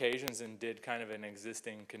number of occasions and did kind of an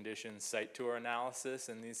existing conditions site tour analysis,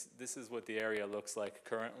 and this is what the area looks like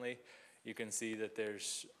currently. You can see that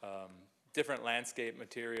there's different landscape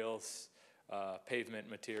materials, pavement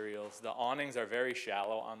materials. The awnings are very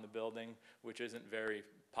shallow on the building, which isn't very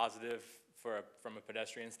positive from a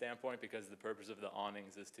pedestrian standpoint, because the purpose of the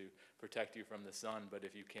awnings is to protect you from the sun, but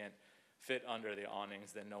if you can't fit under the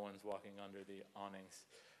awnings, then no one's walking under the awnings.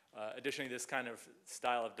 Additionally, this kind of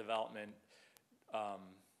style of development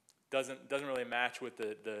doesn't really match with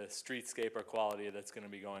the streetscape or quality that's going to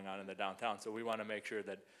be going on in the downtown. So we want to make sure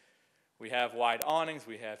that we have wide awnings,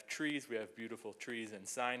 we have trees, we have beautiful trees and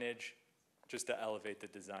signage, just to elevate the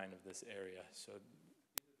design of this area. So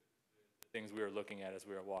things we were looking at as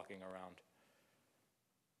we were walking around.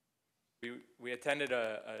 We attended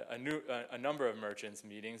a number of merchants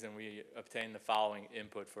meetings, and we obtained the following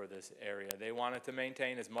input for this area. They wanted to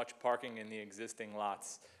maintain as much parking in the existing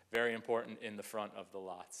lots, very important in the front of the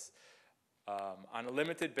lots. On a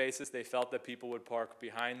limited basis, they felt that people would park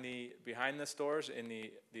behind the stores in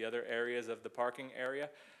the other areas of the parking area.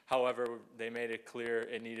 However, they made it clear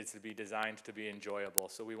it needed to be designed to be enjoyable.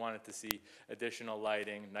 So we wanted to see additional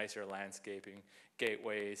lighting, nicer landscaping,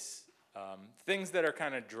 gateways, Things that are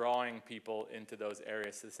kind of drawing people into those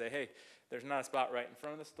areas to say, hey, there's not a spot right in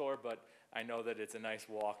front of the store, but I know that it's a nice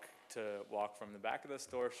walk to walk from the back of the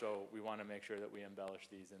store, so we want to make sure that we embellish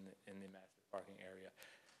these in the master parking area.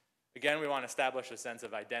 Again, we want to establish a sense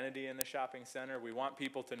of identity in the shopping center. We want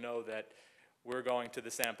people to know that we're going to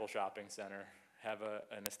the sample shopping center, have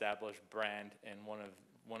an established brand, and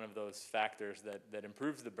one of those factors that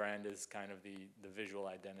improves the brand is kind of the visual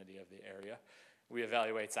identity of the area. We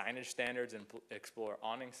evaluate signage standards and explore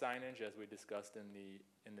awning signage, as we discussed in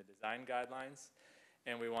the design guidelines.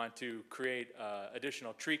 And we want to create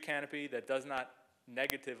additional tree canopy that does not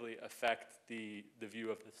negatively affect the view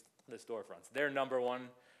of the storefronts. Their number one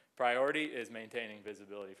priority is maintaining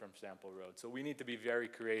visibility from Sample Road. So we need to be very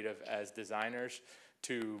creative as designers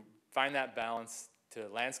to find that balance to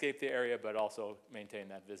landscape the area, but also maintain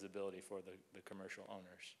that visibility for the commercial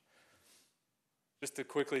owners. Just to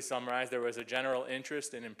quickly summarize, there was a general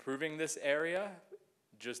interest in improving this area.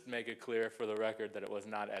 Just make it clear for the record that it was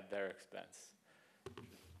not at their expense.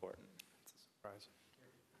 Important. That's a surprise.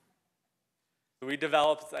 We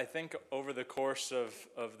developed, I think, over the course of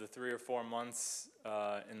the 3 or 4 months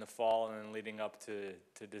in the fall and then leading up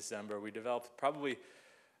to December, we developed probably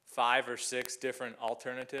 5 or 6 different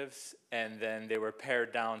alternatives, and then they were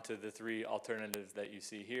pared down to the 3 alternatives that you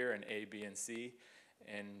see here in A, B, and C,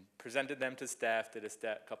 and presented them to staff, did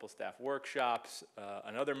a couple staff workshops,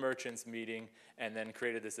 another merchants meeting, and then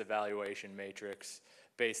created this evaluation matrix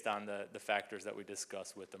based on the factors that we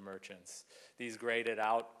discussed with the merchants. These graded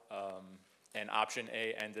out, and option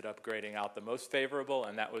A ended up grading out the most favorable,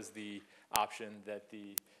 and that was the option that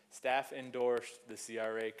the staff endorsed, the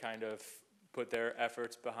CRA kind of put their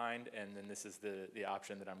efforts behind, and then this is the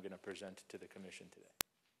option that I'm going to present to the commission today.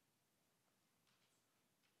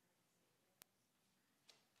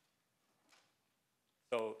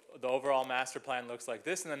 So the overall master plan looks like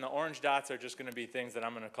this, and then the orange dots are just going to be things that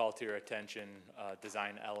I'm going to call to your attention,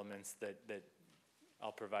 design elements that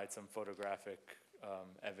I'll provide some photographic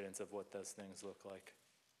evidence of what those things look like.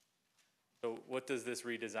 So what does this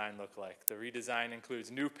redesign look like? The redesign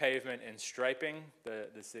includes new pavement and striping.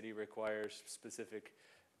 The city requires specific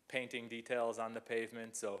painting details on the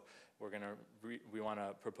pavement, so we want to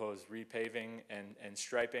propose repaving and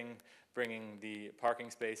striping, bringing the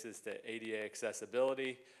parking spaces to ADA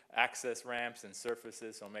accessibility, access ramps and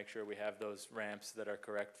surfaces, so make sure we have those ramps that are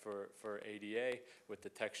correct for ADA with the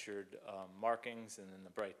textured markings and then the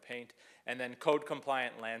bright paint, and then code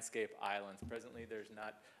compliant landscape islands. Presently there's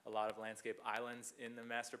not a lot of landscape islands in the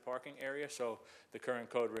master parking area, so the current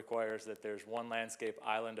code requires that there's 1 landscape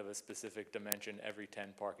island of a specific dimension every 10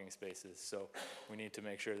 parking spaces, so we need to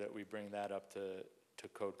make sure that we bring that up to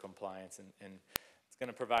code compliance, and it's going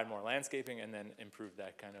to provide more landscaping and then improve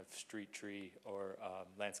that kind of street tree or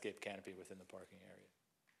landscape canopy within the parking area.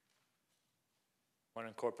 I want to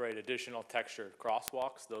incorporate additional textured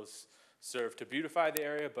crosswalks. Those serve to beautify the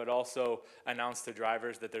area, but also announce to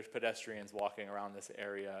drivers that there's pedestrians walking around this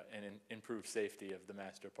area and improve safety of the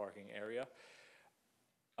master parking area.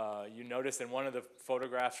 You notice in one of the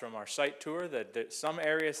photographs from our site tour that some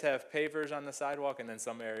areas have pavers on the sidewalk and then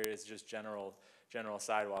some areas just general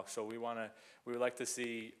sidewalk. So we would like to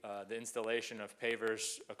see the installation of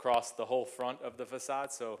pavers across the whole front of the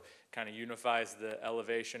facade, so kind of unifies the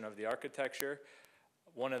elevation of the architecture.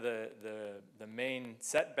 One of the main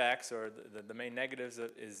setbacks or the main negatives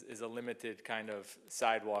is a limited kind of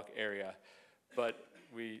sidewalk area, but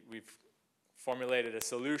we've formulated a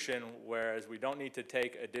solution whereas we don't need to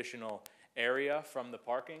take additional area from the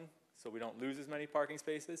parking, so we don't lose as many parking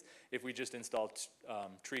spaces if we just install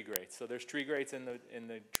tree grates. So there's tree grates in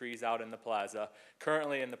the trees out in the plaza.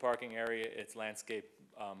 Currently in the parking area, it's landscape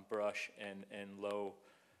brush and low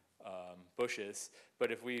bushes.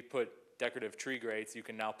 But if we put decorative tree grates, you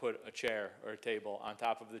can now put a chair or a table on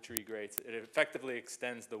top of the tree grates. It effectively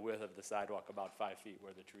extends the width of the sidewalk about 5 feet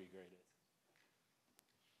where the tree grate is.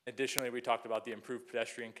 Additionally, we talked about the improved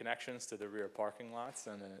pedestrian connections to the rear parking lots,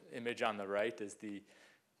 and the image on the right is the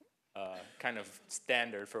kind of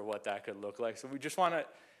standard for what that could look like. So we just want to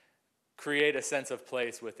create a sense of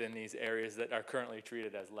place within these areas that are currently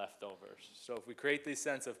treated as leftovers. So if we create this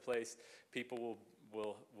sense of place, people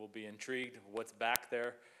will be intrigued what's back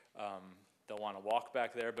there. They'll want to walk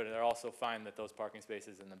back there, but they'll also find that those parking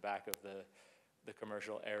spaces in the back of the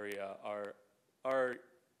commercial area are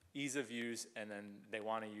ease of use, and then they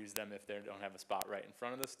want to use them if they don't have a spot right in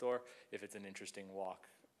front of the store, if it's an interesting walk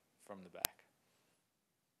from the back.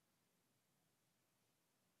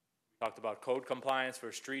 We talked about code compliance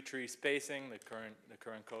for street tree spacing. The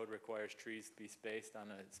current code requires trees to be spaced on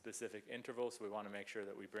a specific interval, so we want to make sure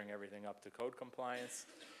that we bring everything up to code compliance.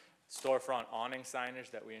 storefront awning signage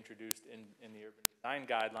that we introduced in the urban design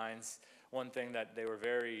guidelines, one thing that they were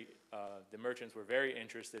the merchants were very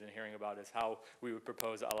interested in hearing about is how we would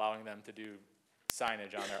propose allowing them to do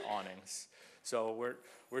signage on their awnings. So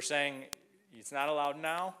we're saying it's not allowed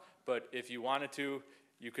now, but if you wanted to,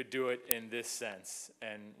 you could do it in this sense.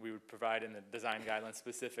 And we would provide in the design guidelines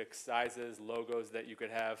specific sizes, logos that you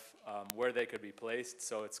could have, where they could be placed.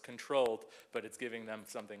 So it's controlled, but it's giving them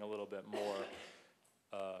something a little bit more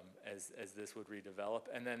as this would redevelop.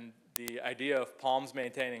 And then the idea of palms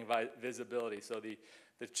maintaining visibility. So the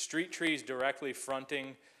street trees directly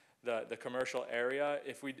fronting the commercial area,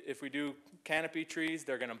 if we do canopy trees,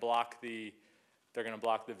 they're going to block the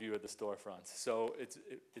view of the storefronts. So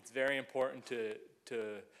it's very important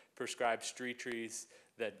to prescribe street trees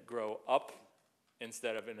that grow up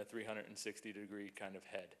instead of in a 360-degree kind of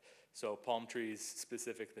head. So palm trees,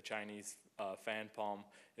 specific, the Chinese fan palm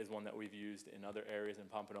is one that we've used in other areas in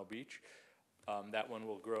Pompano Beach. That one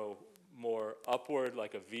will grow more upward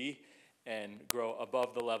like a V and grow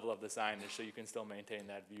above the level of the signage so you can still maintain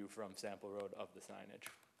that view from Sample Road of the signage.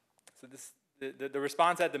 So the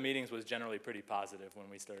response at the meetings was generally pretty positive when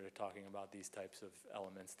we started talking about these types of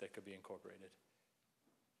elements that could be incorporated.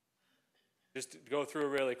 Just to go through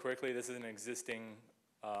really quickly, this is an existing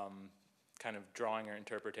kind of drawing or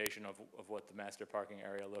interpretation of what the master parking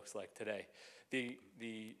area looks like today.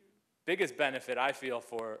 The biggest benefit I feel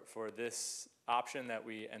for this option that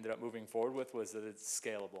we ended up moving forward with was that it's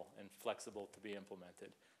scalable and flexible to be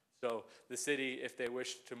implemented. So the city, if they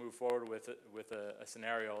wish to move forward with a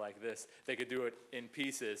scenario like this, they could do it in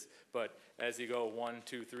pieces, but as you go 1,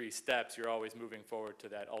 2, 3 steps, you're always moving forward to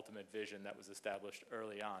that ultimate vision that was established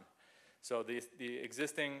early on. So the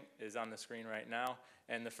existing is on the screen right now,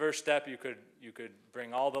 and the first step, you could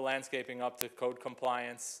bring all the landscaping up to code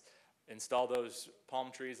compliance, install those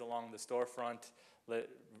palm trees along the storefront,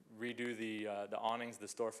 redo the awnings. The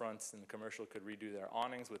storefronts and the commercial could redo their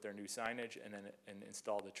awnings with their new signage, and then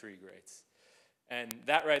install the tree grates. And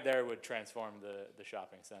that right there would transform the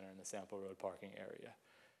shopping center and the Sample Road parking area.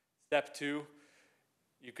 Step 2,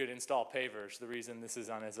 you could install pavers. The reason this is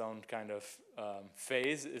on its own kind of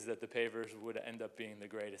phase is that the pavers would end up being the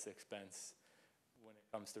greatest expense when it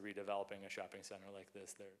comes to redeveloping a shopping center like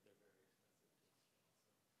this.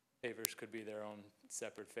 Pavers could be their own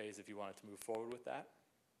separate phase if you wanted to move forward with that.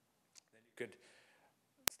 Then you could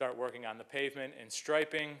start working on the pavement and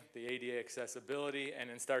striping, the ADA accessibility,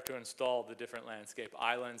 and then start to install the different landscape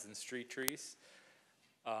islands and street trees.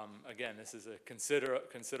 Again, this is a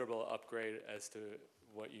considerable upgrade as to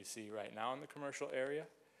what you see right now in the commercial area.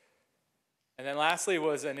 And then lastly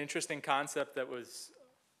was an interesting concept that was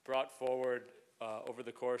brought forward over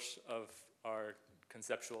the course of our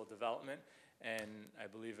conceptual development. And I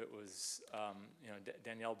believe it was,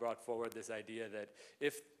 Danielle brought forward this idea that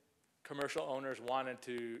if commercial owners wanted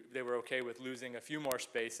to, they were okay with losing a few more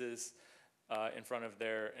spaces in front of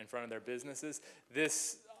their businesses.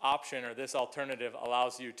 This option or this alternative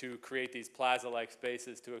allows you to create these plaza-like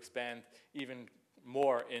spaces to expand even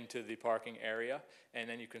more into the parking area, and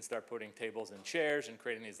then you can start putting tables and chairs and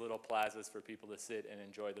creating these little plazas for people to sit and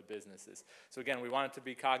enjoy the businesses. So again, we wanted to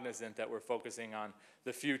be cognizant that we're focusing on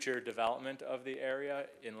the future development of the area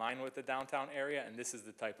in line with the downtown area, and this is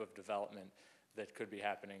the type of development that could be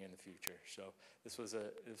happening in the future. So this was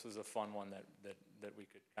a fun one that we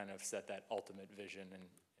could kind of set that ultimate vision and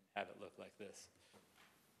have it look like this.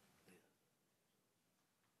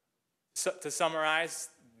 So to summarize,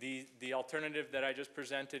 the alternative that I just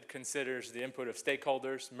presented considers the input of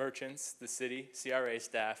stakeholders, merchants, the city, CRA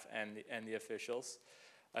staff, and the officials.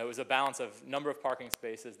 It was a balance of number of parking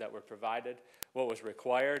spaces that were provided, what was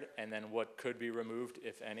required, and then what could be removed,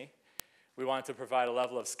 if any. We wanted to provide a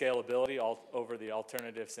level of scalability over the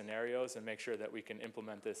alternative scenarios and make sure that we can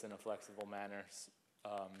implement this in a flexible manner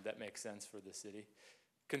that makes sense for the city.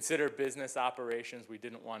 Consider business operations. We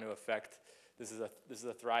didn't want to affect, this is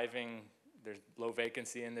a thriving, there's low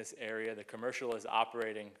vacancy in this area. The commercial is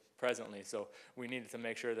operating presently, so we needed to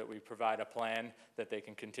make sure that we provide a plan that they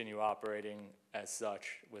can continue operating as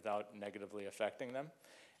such without negatively affecting them.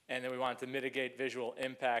 And then we wanted to mitigate visual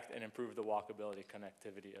impact and improve the walkability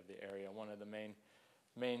connectivity of the area. One of the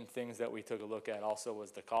main things that we took a look at also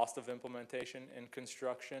was the cost of implementation and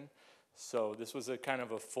construction. So this was a kind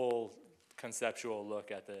of a full conceptual look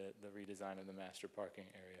at the redesign of the master parking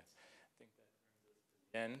area.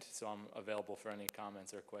 End, so I'm available for any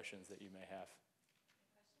comments or questions that you may have.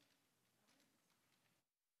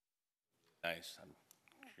 Nice. I'm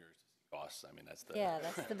curious to see costs. I mean, that's the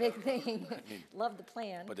that's the big thing. Love the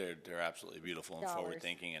plan. But they're absolutely beautiful and forward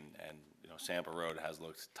thinking, and Sample Road has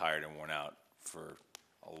looked tired and worn out for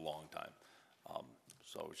a long time.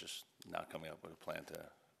 So thought was just not coming up with a plan to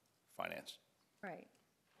finance. Right.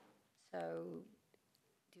 So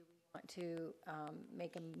do we want to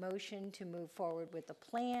make a motion to move forward with the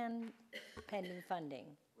plan pending funding?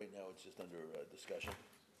 Right now, it's just under discussion.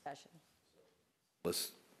 Session.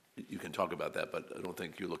 You can talk about that, but I don't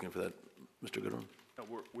think you're looking for that, Mr. Goodrum. No,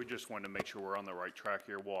 we just wanted to make sure we're on the right track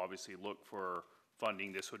here. We'll obviously look for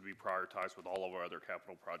funding. This would be prioritized with all of our other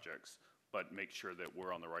capital projects, but make sure that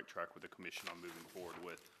we're on the right track with the commission on moving forward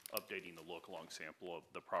with updating the look-along sample of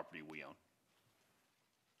the property we own.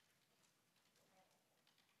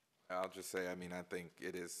 I'll just say, I mean, I think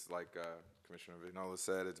it is, like Commissioner Vignola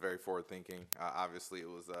said, it's very forward-thinking. Obviously, it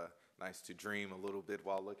was nice to dream a little bit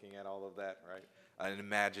while looking at all of that, right? And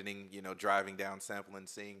imagining, you know, driving down Sample and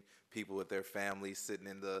seeing people with their families sitting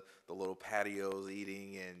in the little patios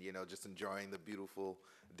eating and, you know, just enjoying the beautiful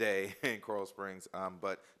day in Coral Springs.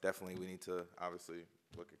 But definitely we need to obviously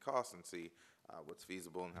look at costs and see what's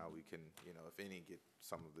feasible and how we can, you know, if any, get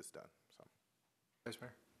some of this done. So, Vice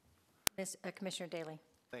Mayor. Commissioner Daley.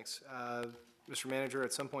 Thanks. Mr. Manager,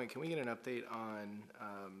 at some point, can we get an update on,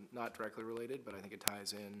 not directly related, but I think it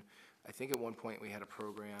ties in. I think at one point we had a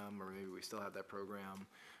program, or maybe we still have that program,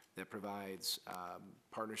 that provides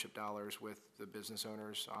partnership dollars with the business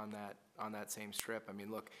owners on that same strip. I mean,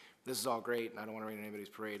 look, this is all great, and I don't want to rain on anybody's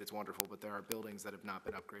parade. It's wonderful, but there are buildings that have not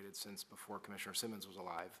been upgraded since before Commissioner Simmons was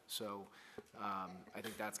alive. So I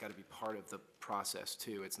think that's got to be part of the process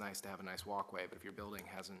too. It's nice to have a nice walkway, but if your building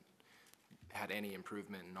hasn't had any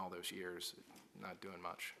improvement in all those years, not doing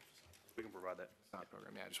much. We can provide that. It's not a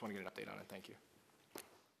program. Yeah, I just want to get an update on it. Thank you.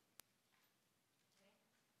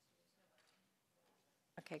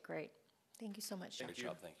 Okay, great. Thank you so much, John. Good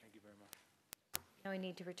job, thank you. Thank you very much. Now we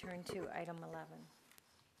need to return to item 11.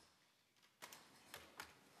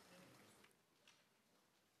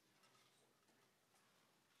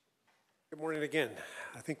 Good morning again.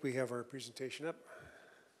 I think we have our presentation up.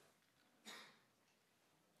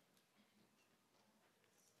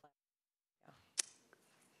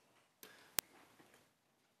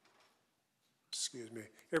 Excuse me.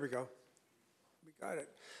 Here we go. We got it.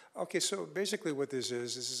 Okay, so basically what this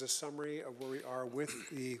is a summary of where we are with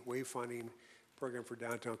the wayfinding program for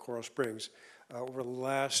downtown Coral Springs. Over the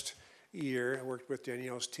last year, I worked with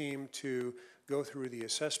Danielle's team to go through the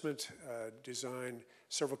assessment, design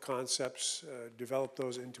several concepts, develop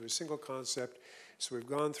those into a single concept. So we've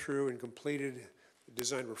gone through and completed the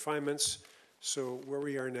design refinements. So where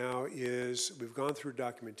we are now is we've gone through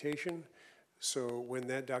documentation. So when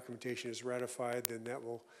that documentation is ratified, then that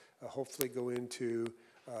will hopefully go into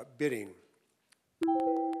bidding.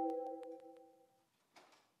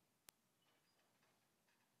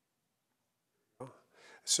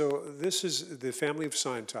 So this is the family of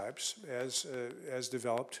sign types as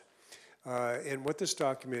developed. And what this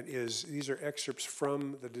document is, these are excerpts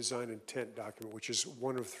from the design intent document, which is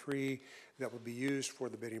one of 3 that will be used for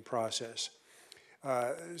the bidding process.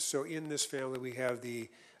 So in this family, we have the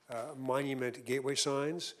monument gateway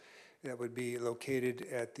signs that would be located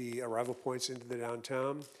at the arrival points into the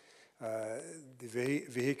downtown. The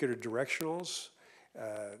vehicular directionals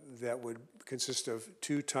that would consist of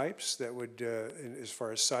 2 types that would, as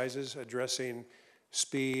far as sizes, addressing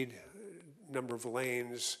speed, number of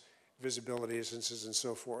lanes, visibility distances, and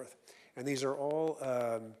so forth. And these are all,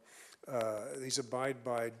 these abide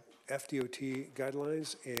by FDOT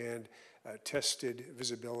guidelines and tested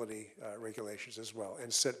visibility regulations as well,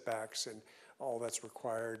 and setbacks and all that's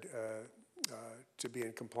required to be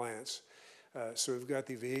in compliance. So we've got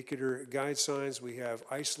the vehicular guide signs. We have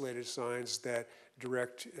isolated signs that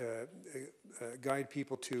direct, guide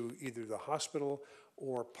people to either the hospital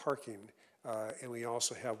or parking. And we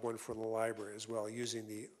also have one for the library as well, using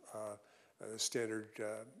the standard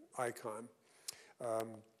icon.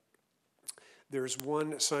 There's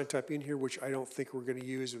one sign type in here which I don't think we're going to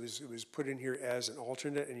use. It was put in here as an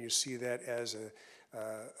alternate, and you see that as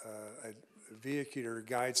a vehicular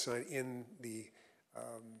guide sign in the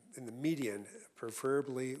median.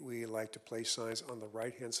 Preferably, we like to place signs on the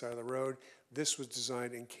right-hand side of the road. This was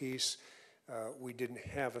designed in case we didn't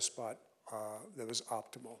have a spot that was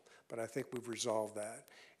optimal, but I think we've resolved that.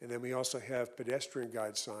 And then we also have pedestrian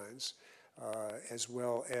guide signs, as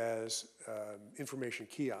well as information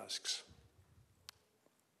kiosks.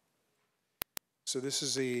 So this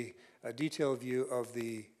is a detailed view of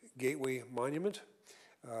the Gateway Monument,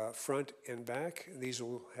 front and back. These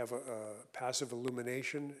will have a passive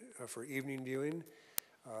illumination for evening viewing.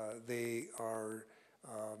 They are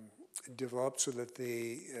developed so that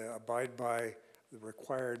they abide by the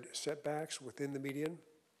required setbacks within the median.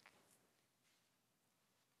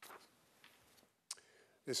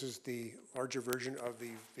 This is the larger version of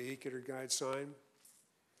the vehicular guide sign.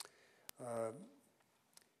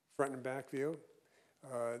 front and back view.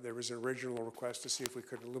 There was an original request to see if we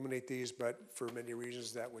could illuminate these, but for many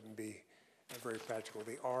reasons that wouldn't be very practical.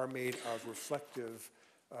 They are made of reflective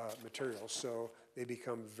materials, so they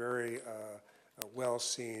become very well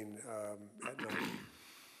seen at night.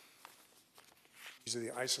 These are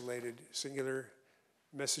the isolated singular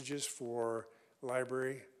messages for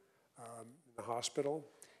library, the hospital,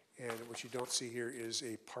 and what you don't see here is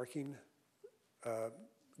a parking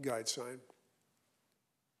guide sign.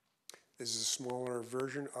 This is a smaller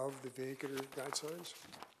version of the vehicular guide signs.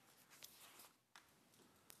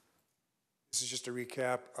 This is just a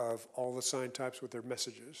recap of all the sign types with their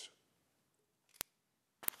messages.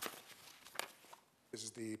 This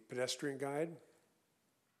is the pedestrian guide.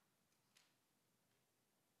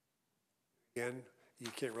 Again, you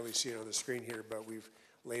can't really see it on the screen here, but we've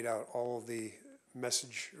laid out all of the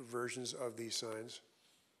message versions of these signs.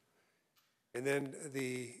 And then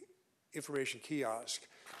the information kiosk.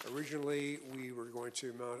 Originally, we were going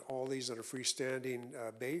to mount all these on a freestanding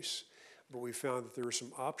base, but we found that there were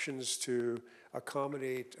some options to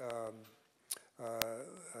accommodate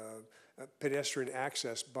pedestrian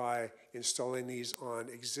access by installing these on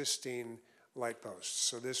existing light posts.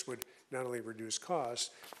 So this would not only reduce costs,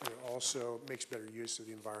 but it also makes better use of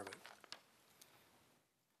the environment.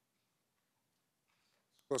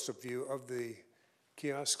 Close-up view of the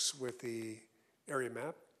kiosks with the area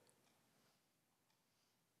map.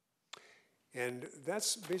 And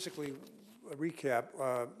that's basically a recap.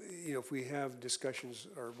 You know, if we have discussions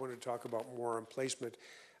or want to talk about more on placement,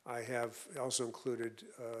 I have also included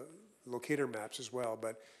locator maps as well,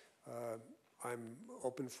 but I'm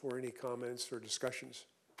open for any comments or discussions.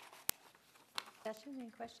 Discussion, any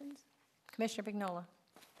questions? Commissioner Vignola.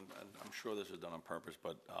 I'm sure this is done on purpose,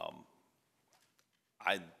 but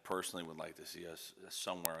I personally would like to see us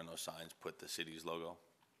somewhere in those signs put the city's logo.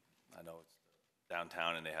 I know it's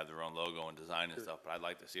downtown and they have their own logo and design and stuff, but I'd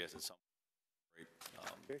like to see us at some great.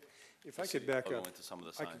 Okay. If I could back up, into some of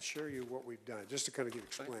the I signs. can share you what we've done, just to kind of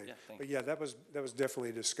explain. Yeah, but yeah, that was definitely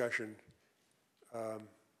a discussion.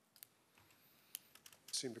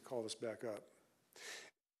 Seem to call this back up.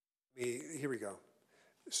 Here we go.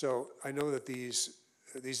 So I know that these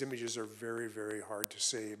images are very, very hard to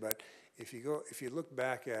see, but if you look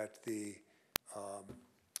back at the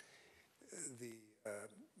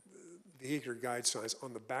vehicular guide signs,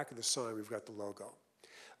 on the back of the sign we've got the logo.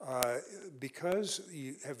 Because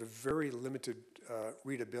you have a very limited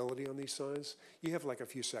readability on these signs, you have like a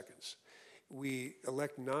few seconds. We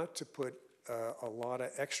elect not to put a lot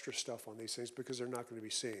of extra stuff on these things because they're not going to be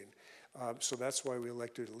seen. So that's why we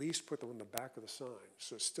elected at least put them on the back of the sign,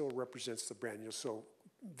 so it still represents the brand. So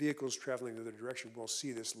vehicles traveling in the other direction will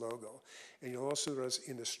see this logo. And you'll also notice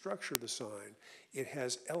in the structure of the sign, it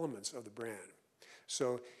has elements of the brand.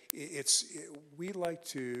 So we like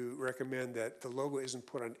to recommend that the logo isn't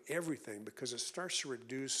put on everything because it starts to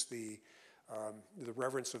reduce the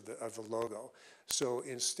reverence of the logo. So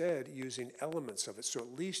instead, using elements of it, so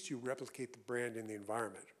at least you replicate the brand in the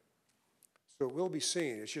environment. So it will be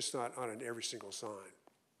seen, it's just not on every single sign.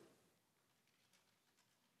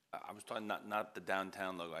 I was talking not the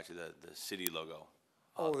downtown logo, actually the city logo.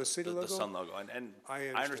 Oh, the city logo? The sun logo. And I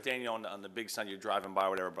understand, you know, on the big sun you're driving by or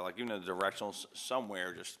whatever, but like even in the directionals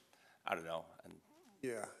somewhere, just, I don't know. And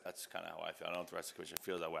yeah, that's kind of how I feel. I don't know if the rest of the commission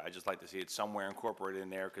feels that way. I just like to see it somewhere incorporated in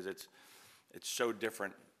there because it's so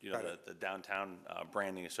different. You know, the downtown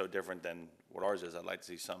branding is so different than what ours is. I'd like to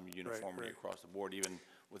see some uniformity across the board, even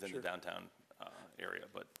within the downtown area.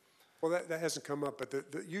 But well, that hasn't come up, but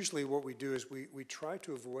usually what we do is we try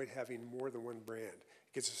to avoid having more than one brand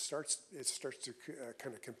because it starts to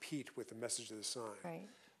kind of compete with the message of the sign. Right.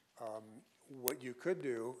 What you could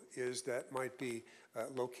do is that might be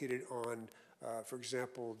located on, for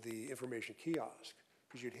example, the information kiosk,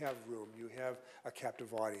 because you'd have room, you have a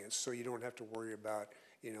captive audience, so you don't have to worry about,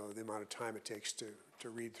 you know, the amount of time it takes to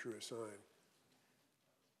read through a sign.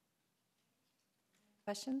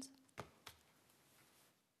 Questions?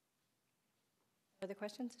 Other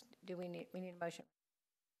questions? Do we need a motion?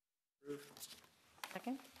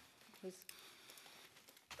 Second, please.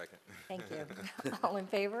 Second. Thank you. All in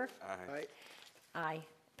favor? Aye. Aye.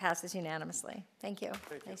 Passes unanimously. Thank you.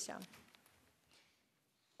 Nice job.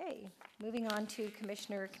 Okay, moving on to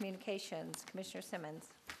Commissioner Communications. Commissioner Simmons.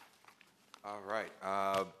 All right.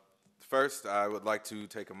 First, I would like to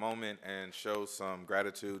take a moment and show some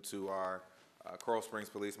gratitude to our Coral Springs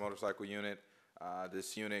Police Motorcycle Unit.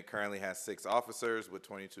 This unit currently has 6 officers with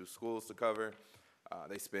 22 schools to cover.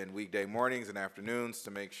 They spend weekday mornings and afternoons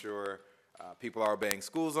to make sure people are obeying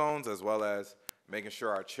school zones as well as making sure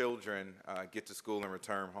our children get to school and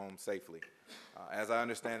return home safely. As I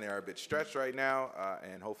understand, they are a bit stretched right now,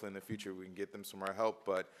 and hopefully in the future we can get them some more help,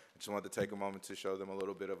 but I just wanted to take a moment to show them a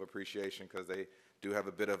little bit of appreciation because they do have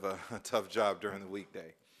a bit of a tough job during the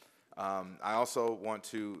weekday. I also want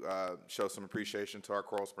to show some appreciation to our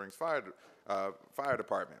Coral Springs Fire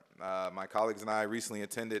Department. My colleagues and I recently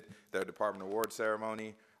attended their department award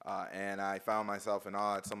ceremony, and I found myself in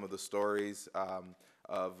awe at some of the stories of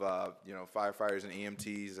firefighters and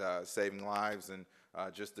EMTs saving lives, and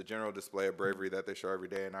just the general display of bravery that they show every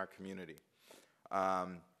day in our community. I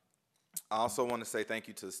also want to say thank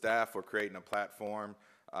you to the staff for creating a platform,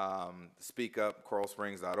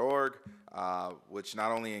 speakupcoralsprings.org, which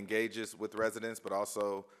not only engages with residents but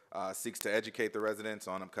also seeks to educate the residents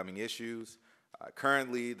on upcoming issues.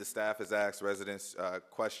 Currently, the staff has asked residents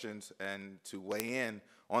questions and to weigh in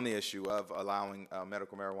on the issue of allowing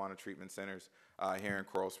medical marijuana treatment centers here in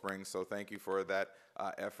Coral Springs. So thank you for that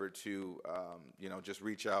effort to just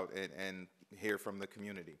reach out and hear from the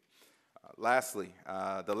community. Lastly,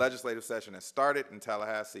 the legislative session has started in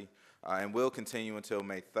Tallahassee and will continue until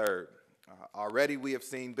May 3rd. Already we have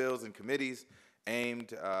seen bills in committees aimed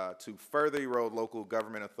to further erode local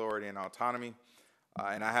government authority and autonomy.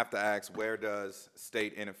 And I have to ask, where does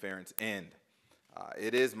state interference end?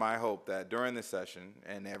 It is my hope that during this session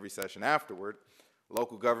and every session afterward,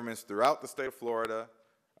 local governments throughout the state of Florida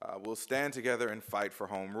will stand together and fight for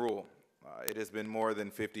home rule. It has been more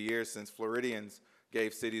than 50 years since Floridians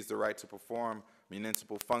gave cities the right to perform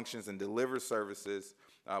municipal functions and deliver services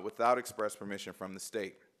without express permission from the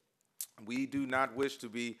state. We do not wish to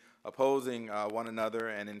be opposing one another,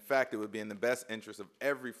 and in fact, it would be in the best interest of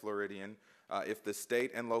every Floridian if the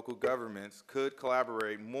state and local governments could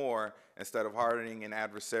collaborate more instead of hardening an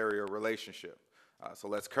adversarial relationship. So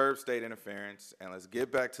let's curb state interference, and let's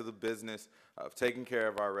get back to the business of taking care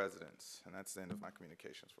of our residents. And that's the end of my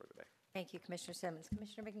communications for today. Thank you, Commissioner Simmons.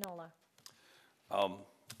 Commissioner Magnola.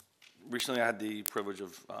 Recently, I had the privilege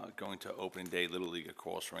of going to opening day Little League at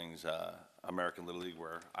Coral Springs, American Little League,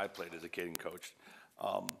 where I played as a kid and coached,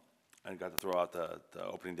 and got to throw out the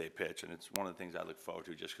opening day pitch. And it's one of the things I look forward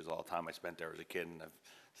to just because all the time I spent there as a kid, and this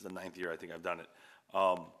is the 9th year I think I've done it.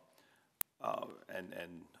 And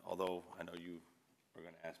although I know you were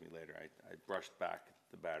going to ask me later, I brushed back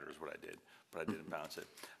the batter is what I did, but I didn't bounce it.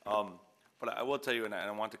 But I will tell you, and I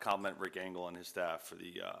want to compliment Rick Engel and his staff for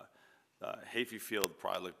the Hayfie Field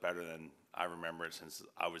probably looked better than I remember it since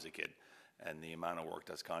I was a kid. And the amount of work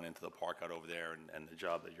that's gone into the park out over there and the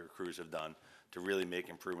job that your crews have done to really make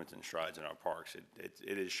improvements and strides in our parks,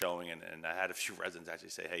 it is showing. And I had a few residents actually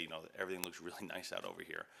say, hey, everything looks really nice out over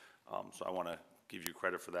here. So I want to give you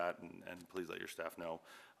credit for that, and please let your staff know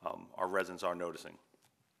our residents are noticing.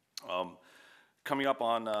 Coming up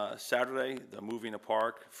on Saturday, the movie in the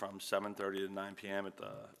park from 7:30 to 9 p.m. at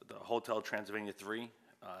the Hotel Transylvania 3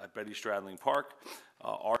 at Betty Stradling Park.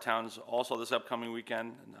 Our town's also this upcoming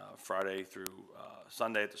weekend, Friday through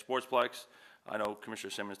Sunday at the Sportsplex. I know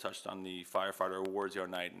Commissioner Simmons touched on the firefighter awards the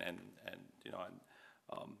other night, and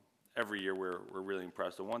every year we're really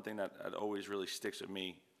impressed. The one thing that always really sticks with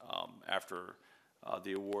me after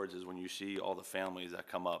the awards is when you see all the families that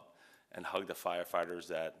come up and hug the firefighters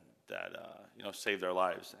that save their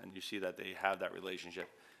lives, and you see that they have that relationship,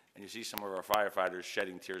 and you see some of our firefighters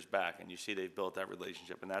shedding tears back, and you see they've built that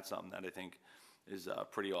relationship, and that's something that I think is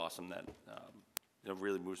pretty awesome, that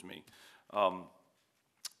really moves me.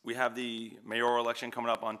 We have the mayoral election coming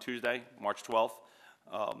up on Tuesday, March 12th.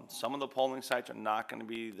 Some of the polling sites are not going to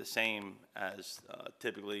be the same as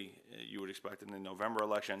typically you would expect in the November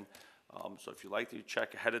election. So if you'd like to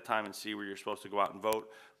check ahead of time and see where you're supposed to go out and vote,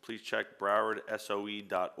 please check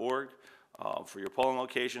browardsoe.org for your polling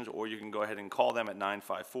locations, or you can go ahead and call them at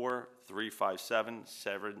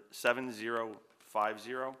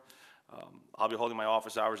 954-357-7050. I'll be holding my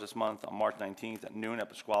office hours this month on March 19th at noon at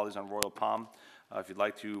Pasquale's on Royal Palm. If you'd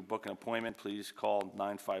like to book an appointment, please call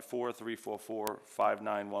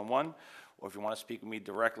 954-344-5911. Or if you want to speak with me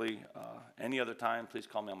directly any other time, please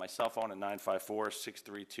call me on my cell phone at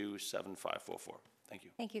 954-632-7544. Thank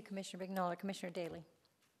you. Thank you, Commissioner Magnola. Commissioner Daly.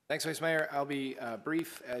 Thanks, Vice Mayor. I'll be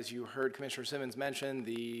brief. As you heard Commissioner Simmons mention,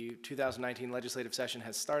 the 2019 legislative session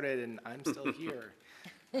has started, and I'm still here.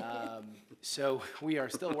 So we are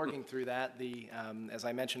still working through that. As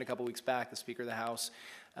I mentioned a couple weeks back, the Speaker of the House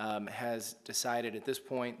has decided at this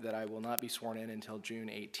point that I will not be sworn in until June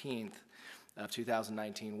 18th of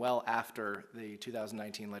 2019, well after the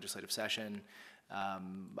 2019 legislative session.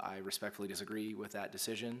 I respectfully disagree with that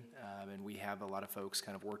decision, and we have a lot of folks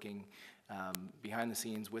kind of working behind the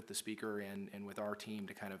scenes with the Speaker and with our team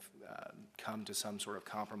to kind of come to some sort of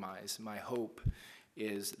compromise. My hope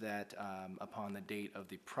is that upon the date of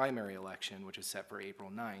the primary election, which is set for April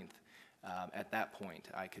 9th, at that point,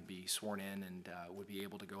 I could be sworn in and would be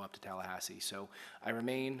able to go up to Tallahassee. So I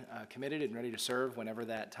remain committed and ready to serve whenever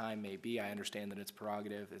that time may be. I understand that it's the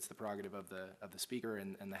prerogative of the Speaker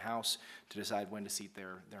and the House to decide when to seat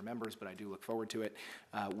their members, but I do look forward to it.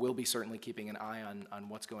 We'll be certainly keeping an eye on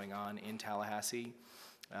what's going on in Tallahassee.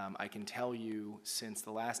 I can tell you, since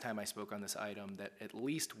the last time I spoke on this item, that at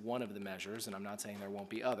least one of the measures, and I'm not saying there won't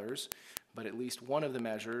be others, but at least one of the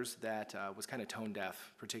measures that was kind of tone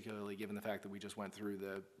deaf, particularly given the fact that we just went through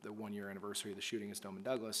the one-year anniversary of the shooting at Stoneman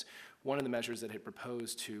Douglas, one of the measures that had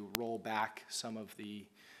proposed to roll back some of the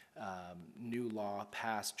new law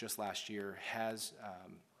passed just last year has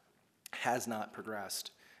not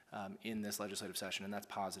progressed in this legislative session, and that's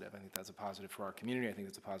positive. I think that's a positive for our community. I think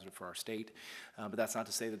that's a positive for our state. But that's not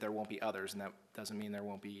to say that there won't be others, and that doesn't mean there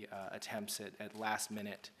won't be attempts at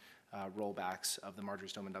last-minute rollbacks of the Marjorie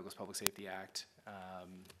Stoneman Douglas Public Safety Act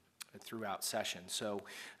throughout session. So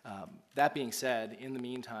that being said, in the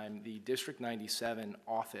meantime, the District 97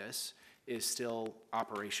 office is still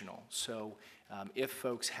operational. So if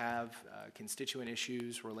folks have constituent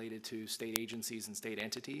issues related to state agencies and state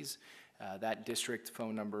entities, that district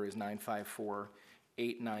phone number is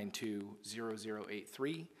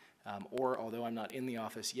 954-892-0083. Or, although I'm not in the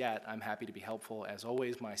office yet, I'm happy to be helpful. As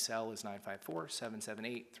always, my cell is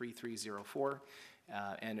 954-778-3304.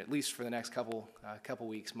 And at least for the next couple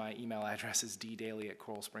weeks, my email address is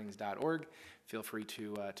ddaly@coralsprings.org. Feel free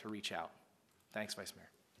to reach out. Thanks, Vice Mayor.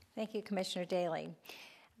 Thank you, Commissioner Daly.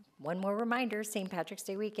 One more reminder, St. Patrick's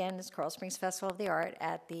Day weekend is Coral Springs Festival of the Art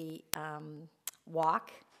at the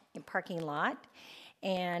Walk parking lot.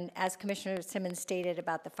 And as Commissioner Simmons stated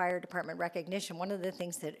about the fire department recognition, one of the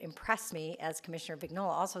things that impressed me, as Commissioner Vignola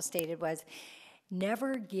also stated, was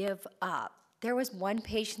never give up. There was one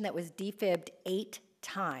patient that was defibbed 8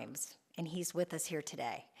 times, and he's with us here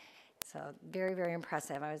today. So very, very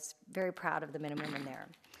impressive. I was very proud of the men and women there.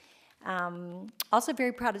 Also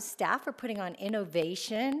very proud of staff for putting on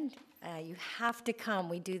innovation. You have to come.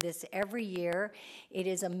 We do this every year. It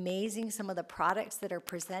is amazing, some of the products that are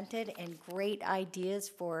presented and great ideas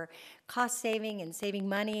for cost saving and saving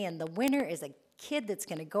money. And the winner is a kid that's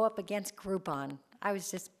going to go up against Groupon. I was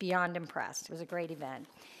just beyond impressed. It was a great event.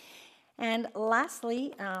 And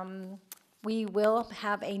lastly, we will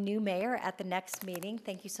have a new mayor at the next meeting.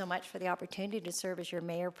 Thank you so much for the opportunity to serve as your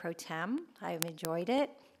mayor pro tem. I've enjoyed it.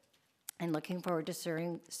 And looking forward to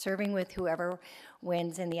serving with whoever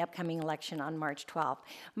wins in the upcoming election on March 12th.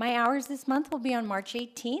 My hours this month will be on March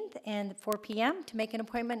 18th and 4 p.m. To make an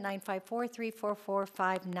appointment,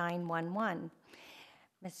 954-344-5911.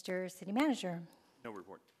 Mr. City Manager. No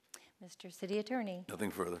report. Mr. City Attorney.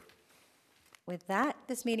 Nothing further. With that,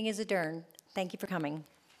 this meeting is adjourned. Thank you for coming.